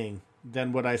entertaining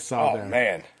than what I saw there. Oh,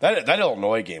 man. That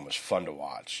Illinois game was fun to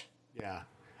watch. Yeah.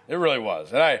 It really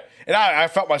was. And I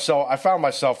found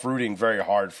myself rooting very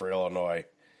hard for Illinois.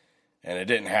 And it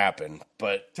didn't happen,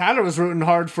 but Tyler was rooting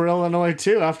hard for Illinois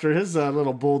too after his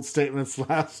little bold statements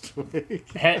last week.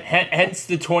 Hence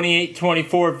the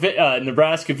 28-24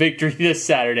 Nebraska victory this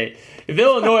Saturday. If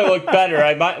Illinois looked better,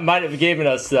 I might have given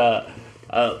us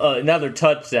another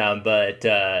touchdown, but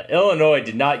Illinois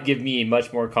did not give me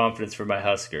much more confidence for my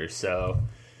Huskers. So,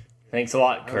 thanks a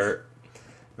lot, Kurt.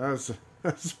 That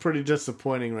was pretty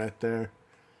disappointing right there.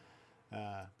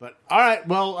 But all right,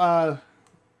 well.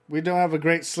 We don't have a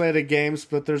great slate of games,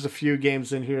 but there's a few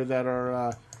games in here that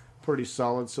are pretty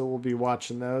solid, so we'll be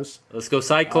watching those. Let's go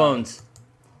Cyclones.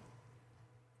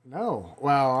 No.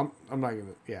 Well, I'm not going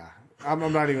to, yeah. I'm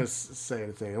not even going to say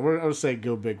anything. I'm going to say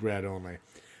go Big Red only.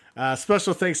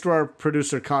 Special thanks to our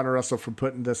producer, Connor Russell, for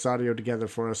putting this audio together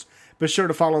for us. Be sure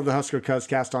to follow the Husker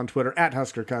Cuzcast on Twitter,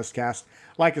 @HuskerCuzcast.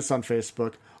 Like us on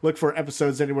Facebook. Look for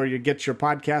episodes anywhere you get your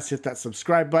podcasts. Hit that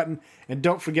subscribe button. And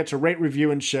don't forget to rate,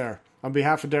 review, and share. On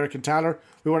behalf of Derek and Tyler,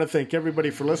 we want to thank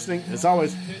everybody for listening. As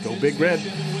always, go Big Red.